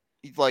about it,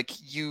 like,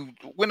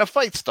 when a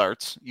fight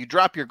starts, you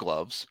drop your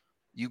gloves,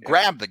 you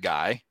grab the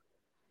guy,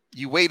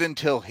 you wait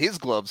until his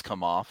gloves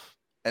come off,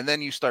 and then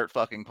you start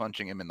fucking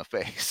punching him in the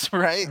face,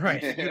 right?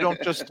 Right. You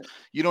don't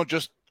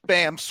just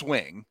bam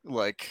swing,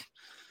 like.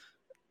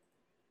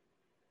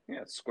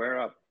 Yeah, square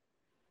up.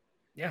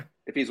 Yeah.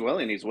 If he's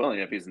willing, he's willing.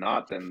 If he's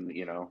not, then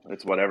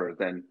it's whatever.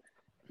 Then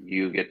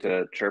you get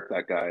to chirp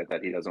that guy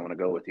that he doesn't want to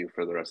go with you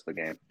for the rest of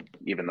the game,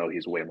 even though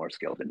he's way more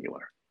skilled than you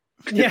are.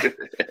 Yeah.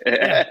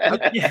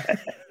 Yeah.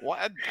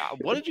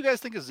 What did you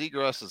guys think of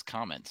Zegras'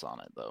 comments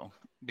on it, though?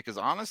 Because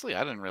honestly,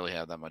 I didn't really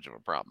have that much of a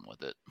problem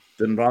with it.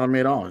 Didn't bother me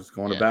at all. He's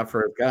going to bat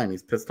for his guy, and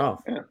he's pissed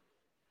off. Yeah,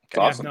 it's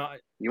awesome. No,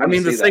 I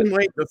mean, the same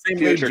way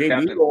Jay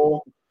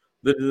Beagle,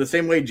 the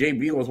same way Jay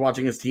Beagle was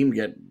watching his team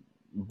get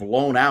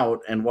blown out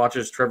and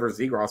watches Trevor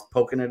Zegras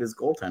poking at his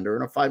goaltender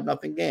in a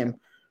 5-0 game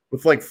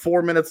with like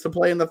 4 minutes to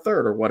play in the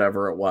third or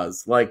whatever it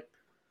was. Like,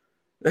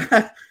 you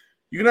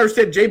can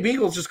understand Jay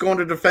Beagle's just going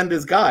to defend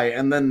his guy,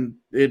 and then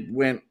it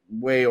went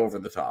way over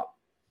the top.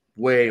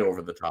 Way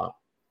over the top.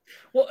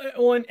 Well,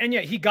 and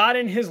yeah, he got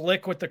in his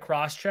lick with the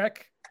cross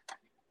check.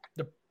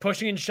 The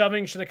pushing and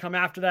shoving should have come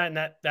after that, and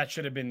that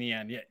should have been the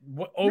end. Yeah,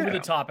 over the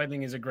top, I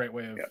think, is a great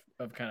way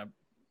of kind of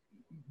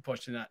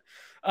pushing that.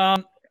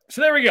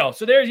 So there we go.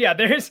 So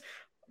there's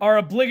our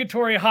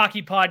obligatory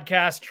hockey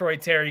podcast Troy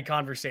Terry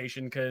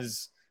conversation,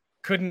 because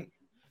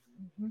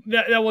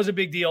that was a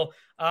big deal.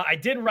 I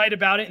did write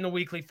about it in the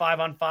weekly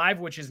 5-on-5,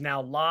 which is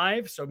now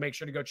live. So make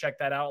sure to go check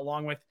that out,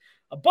 along with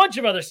a bunch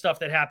of other stuff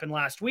that happened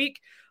last week.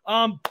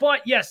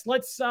 But yes,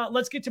 let's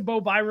get to Bo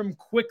Byram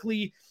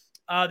quickly.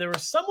 There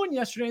was someone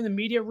yesterday in the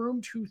media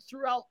room who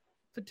threw out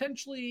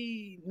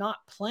potentially not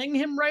playing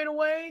him right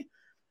away.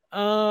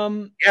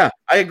 Yeah,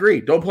 I agree.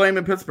 Don't play him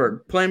in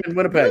Pittsburgh. Play him in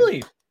Winnipeg.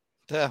 Really?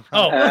 Yeah.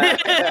 Oh,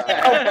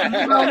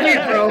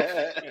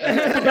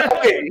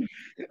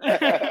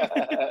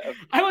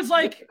 I was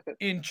like,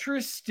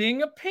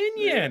 interesting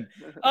opinion.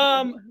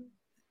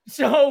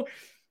 So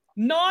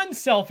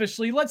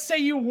non-selfishly, let's say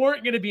you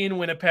weren't going to be in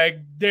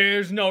Winnipeg.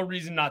 There's no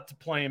reason not to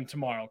play him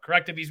tomorrow,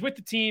 correct? If he's with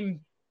the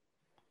team,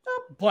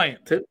 play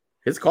him.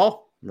 His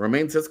call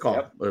remains his call.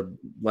 Yep.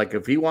 Like,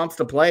 if he wants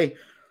to play,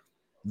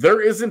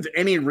 there isn't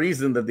any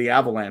reason that the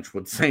Avalanche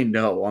would say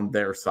no on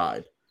their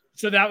side.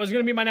 So that was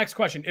going to be my next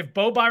question. If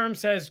Bo Byram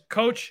says,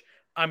 Coach,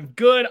 I'm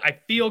good, I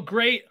feel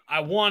great,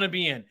 I want to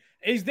be in,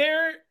 is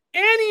there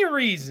any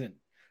reason?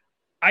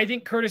 I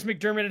think Curtis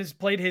McDermott has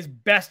played his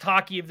best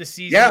hockey of the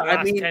season. Yeah,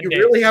 I mean, you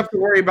really have to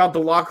worry about the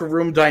locker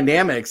room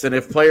dynamics, and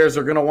if players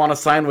are going to want to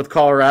sign with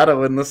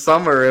Colorado in the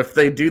summer, if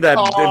they do that,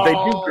 if they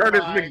do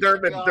Curtis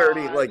McDermott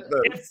dirty like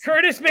this. If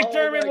Curtis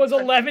McDermott was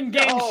 11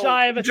 games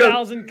shy of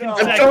 1,000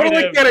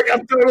 consecutive.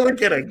 I'm totally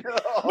kidding.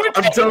 We're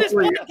taking this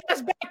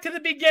podcast back to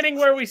the beginning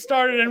where we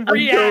started and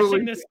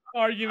rehashing this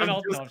argument.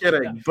 I'm just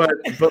kidding,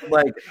 but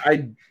like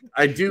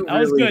I do that really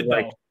was good,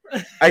 like. though.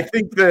 I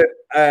think that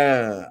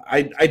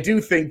I do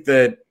think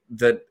that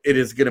it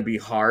is going to be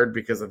hard,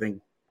 because I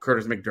think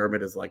Curtis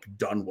McDermott has like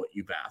done what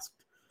you've asked,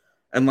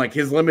 and like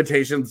his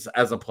limitations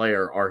as a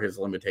player are his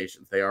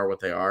limitations. They are what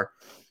they are,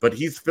 but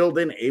he's filled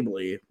in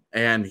ably,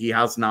 and he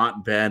has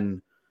not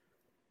been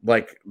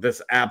like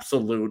this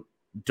absolute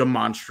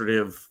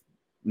demonstrative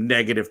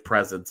negative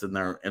presence in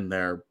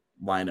their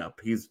lineup.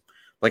 He's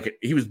Like,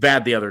 he was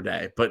bad the other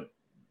day, but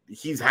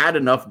he's had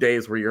enough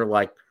days where you're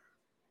like,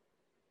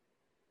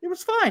 it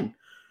was fine.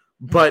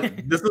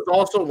 But this is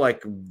also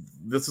like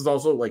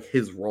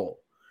his role.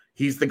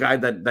 He's the guy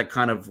that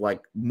kind of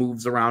like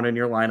moves around in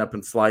your lineup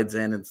and slides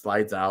in and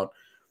slides out.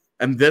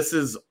 And this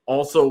is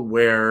also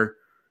where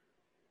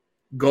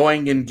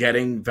going and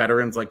getting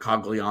veterans like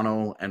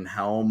Cogliano and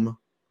Helm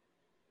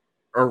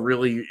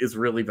is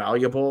really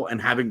valuable.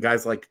 And having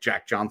guys like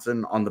Jack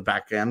Johnson on the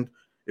back end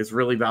is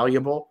really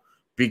valuable,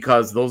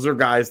 because those are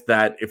guys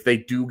that if they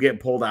do get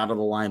pulled out of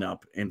the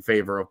lineup in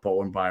favor of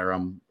Bowen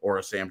Byram or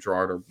a Sam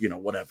Girard or,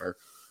 whatever,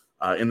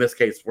 in this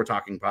case, we're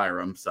talking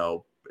Byram.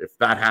 So if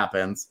that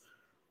happens,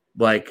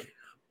 McDermott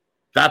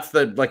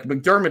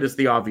is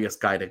the obvious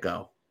guy to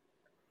go.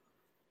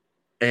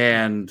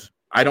 And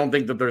I don't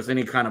think that there's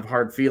any kind of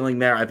hard feeling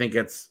there. I think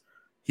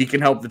he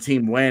can help the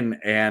team win.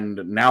 And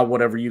now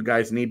whatever you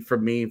guys need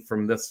from me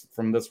from this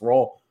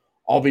role,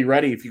 I'll be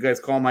ready if you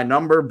guys call my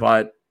number,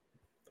 but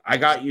I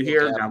got you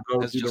here. Now go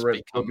do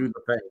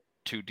the thing.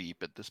 Too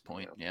deep at this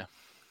point. Yeah.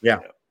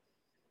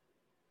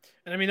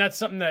 And I mean, that's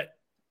something that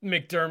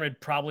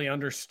McDermott probably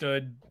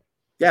understood.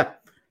 Yeah.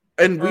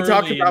 And we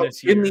talked about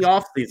in the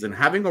offseason,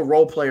 having a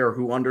role player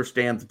who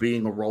understands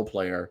being a role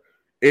player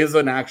is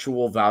an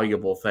actual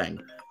valuable thing.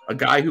 A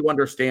guy who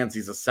understands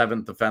he's a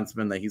seventh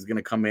defenseman, that he's going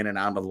to come in and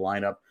out of the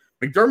lineup.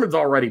 McDermott's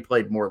already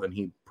played more than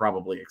he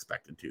probably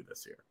expected to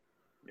this year.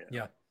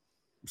 Yeah.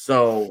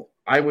 So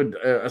I would,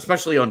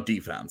 especially on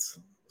defense.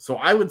 So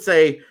I would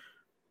say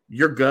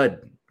you're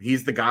good.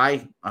 He's the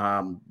guy.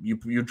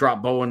 You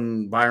drop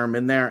Bowen Byram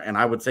in there, and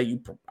I would say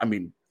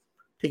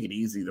take it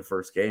easy the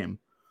first game.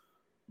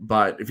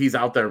 But if he's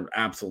out there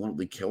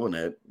absolutely killing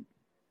it,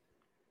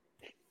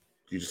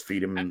 you just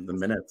feed him the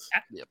minutes.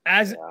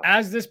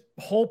 As this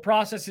whole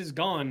process is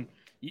gone,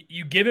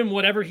 you give him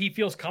whatever he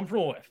feels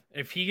comfortable with.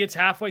 If he gets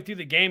halfway through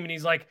the game and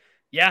he's like,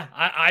 yeah,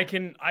 I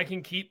can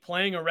keep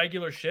playing a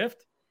regular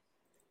shift,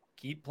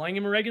 keep playing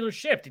him a regular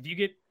shift. If you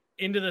get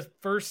into the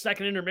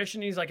second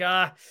intermission, he's like,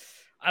 I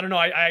don't know.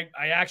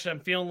 I'm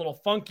feeling a little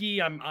funky.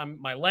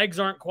 My legs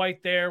aren't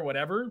quite there,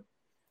 whatever.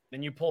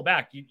 Then you pull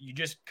back. You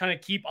just kind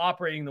of keep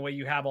operating the way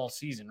you have all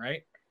season,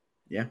 right?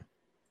 Yeah.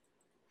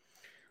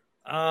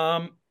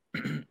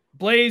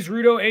 Blaze,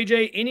 Rudo,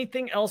 AJ,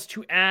 anything else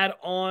to add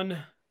on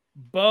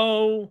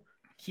Bo,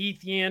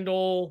 Keith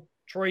Yandle,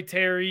 Troy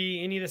Terry,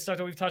 any of the stuff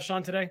that we've touched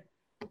on today?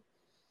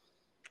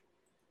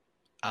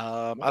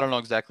 I don't know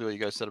exactly what you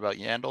guys said about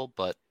Yandle,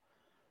 but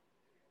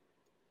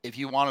if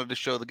you wanted to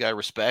show the guy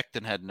respect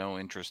and had no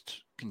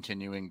interest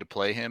continuing to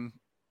play him,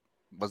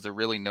 was there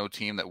really no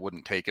team that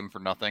wouldn't take him for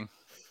nothing?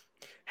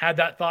 Had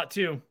that thought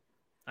too.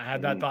 I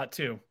had that thought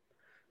too.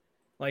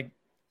 Like,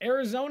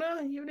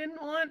 Arizona, you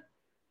didn't want?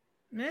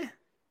 You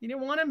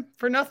didn't want him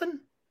for nothing?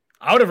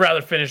 I would have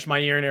rather finished my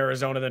year in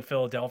Arizona than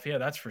Philadelphia,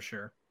 that's for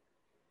sure.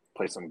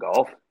 Play some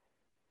golf.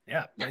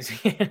 Yeah.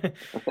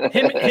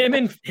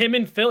 him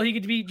and Phil, he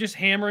could be just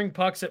hammering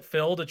pucks at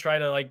Phil to try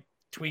to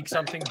tweak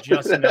something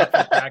just enough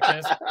for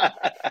practice.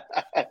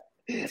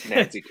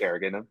 Nancy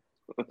Kerrigan him.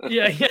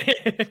 Yeah.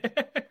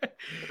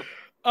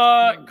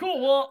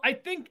 Cool. Well, I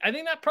think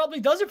that probably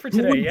does it for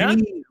today.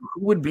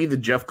 Who would be the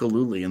Jeff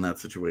Galooly in that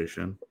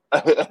situation?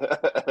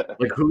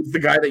 Who's the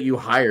guy that you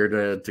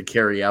hire to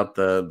carry out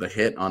the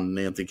hit on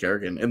Nancy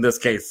Kerrigan? In this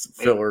case,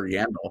 Phil or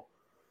Yandle.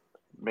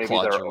 Maybe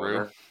their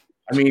owner.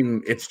 I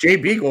mean, it's Jay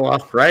Beagle,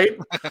 right?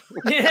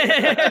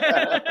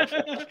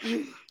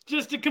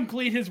 Just to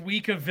complete his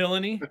week of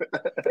villainy.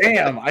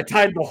 Damn, I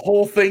tied the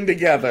whole thing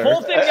together.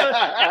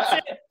 That's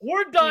it.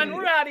 We're done.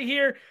 We're out of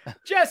here.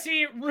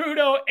 Jesse,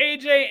 Rudo,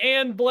 AJ,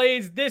 and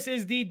Blaze. This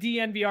is the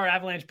DNVR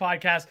Avalanche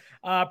podcast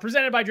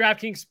presented by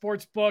DraftKings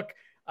Sportsbook.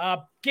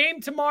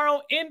 Game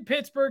tomorrow in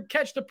Pittsburgh.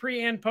 Catch the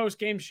pre and post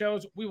game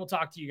shows. We will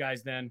talk to you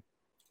guys then.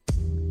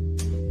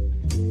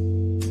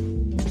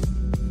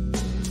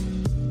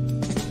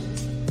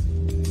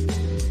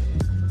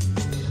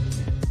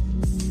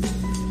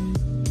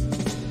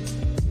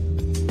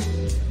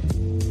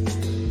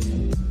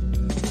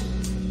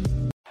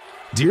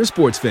 Dear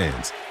sports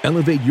fans,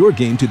 elevate your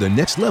game to the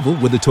next level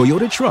with a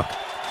Toyota truck.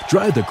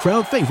 Drive the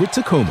crowd favorite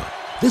Tacoma.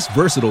 This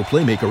versatile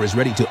playmaker is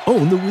ready to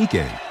own the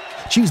weekend.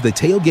 Choose the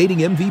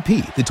tailgating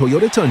MVP, the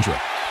Toyota Tundra.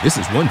 This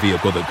is one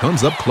vehicle that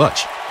comes up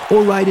clutch.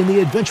 Or ride in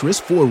the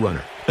adventurous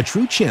 4Runner, a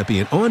true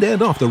champion on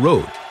and off the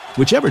road.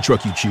 Whichever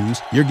truck you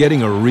choose, you're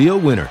getting a real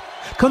winner.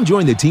 Come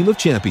join the team of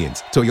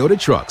champions, Toyota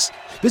Trucks.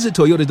 Visit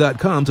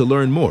Toyota.com to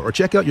learn more or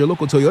check out your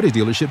local Toyota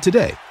dealership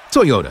today.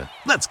 Toyota,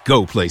 let's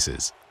go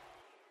places.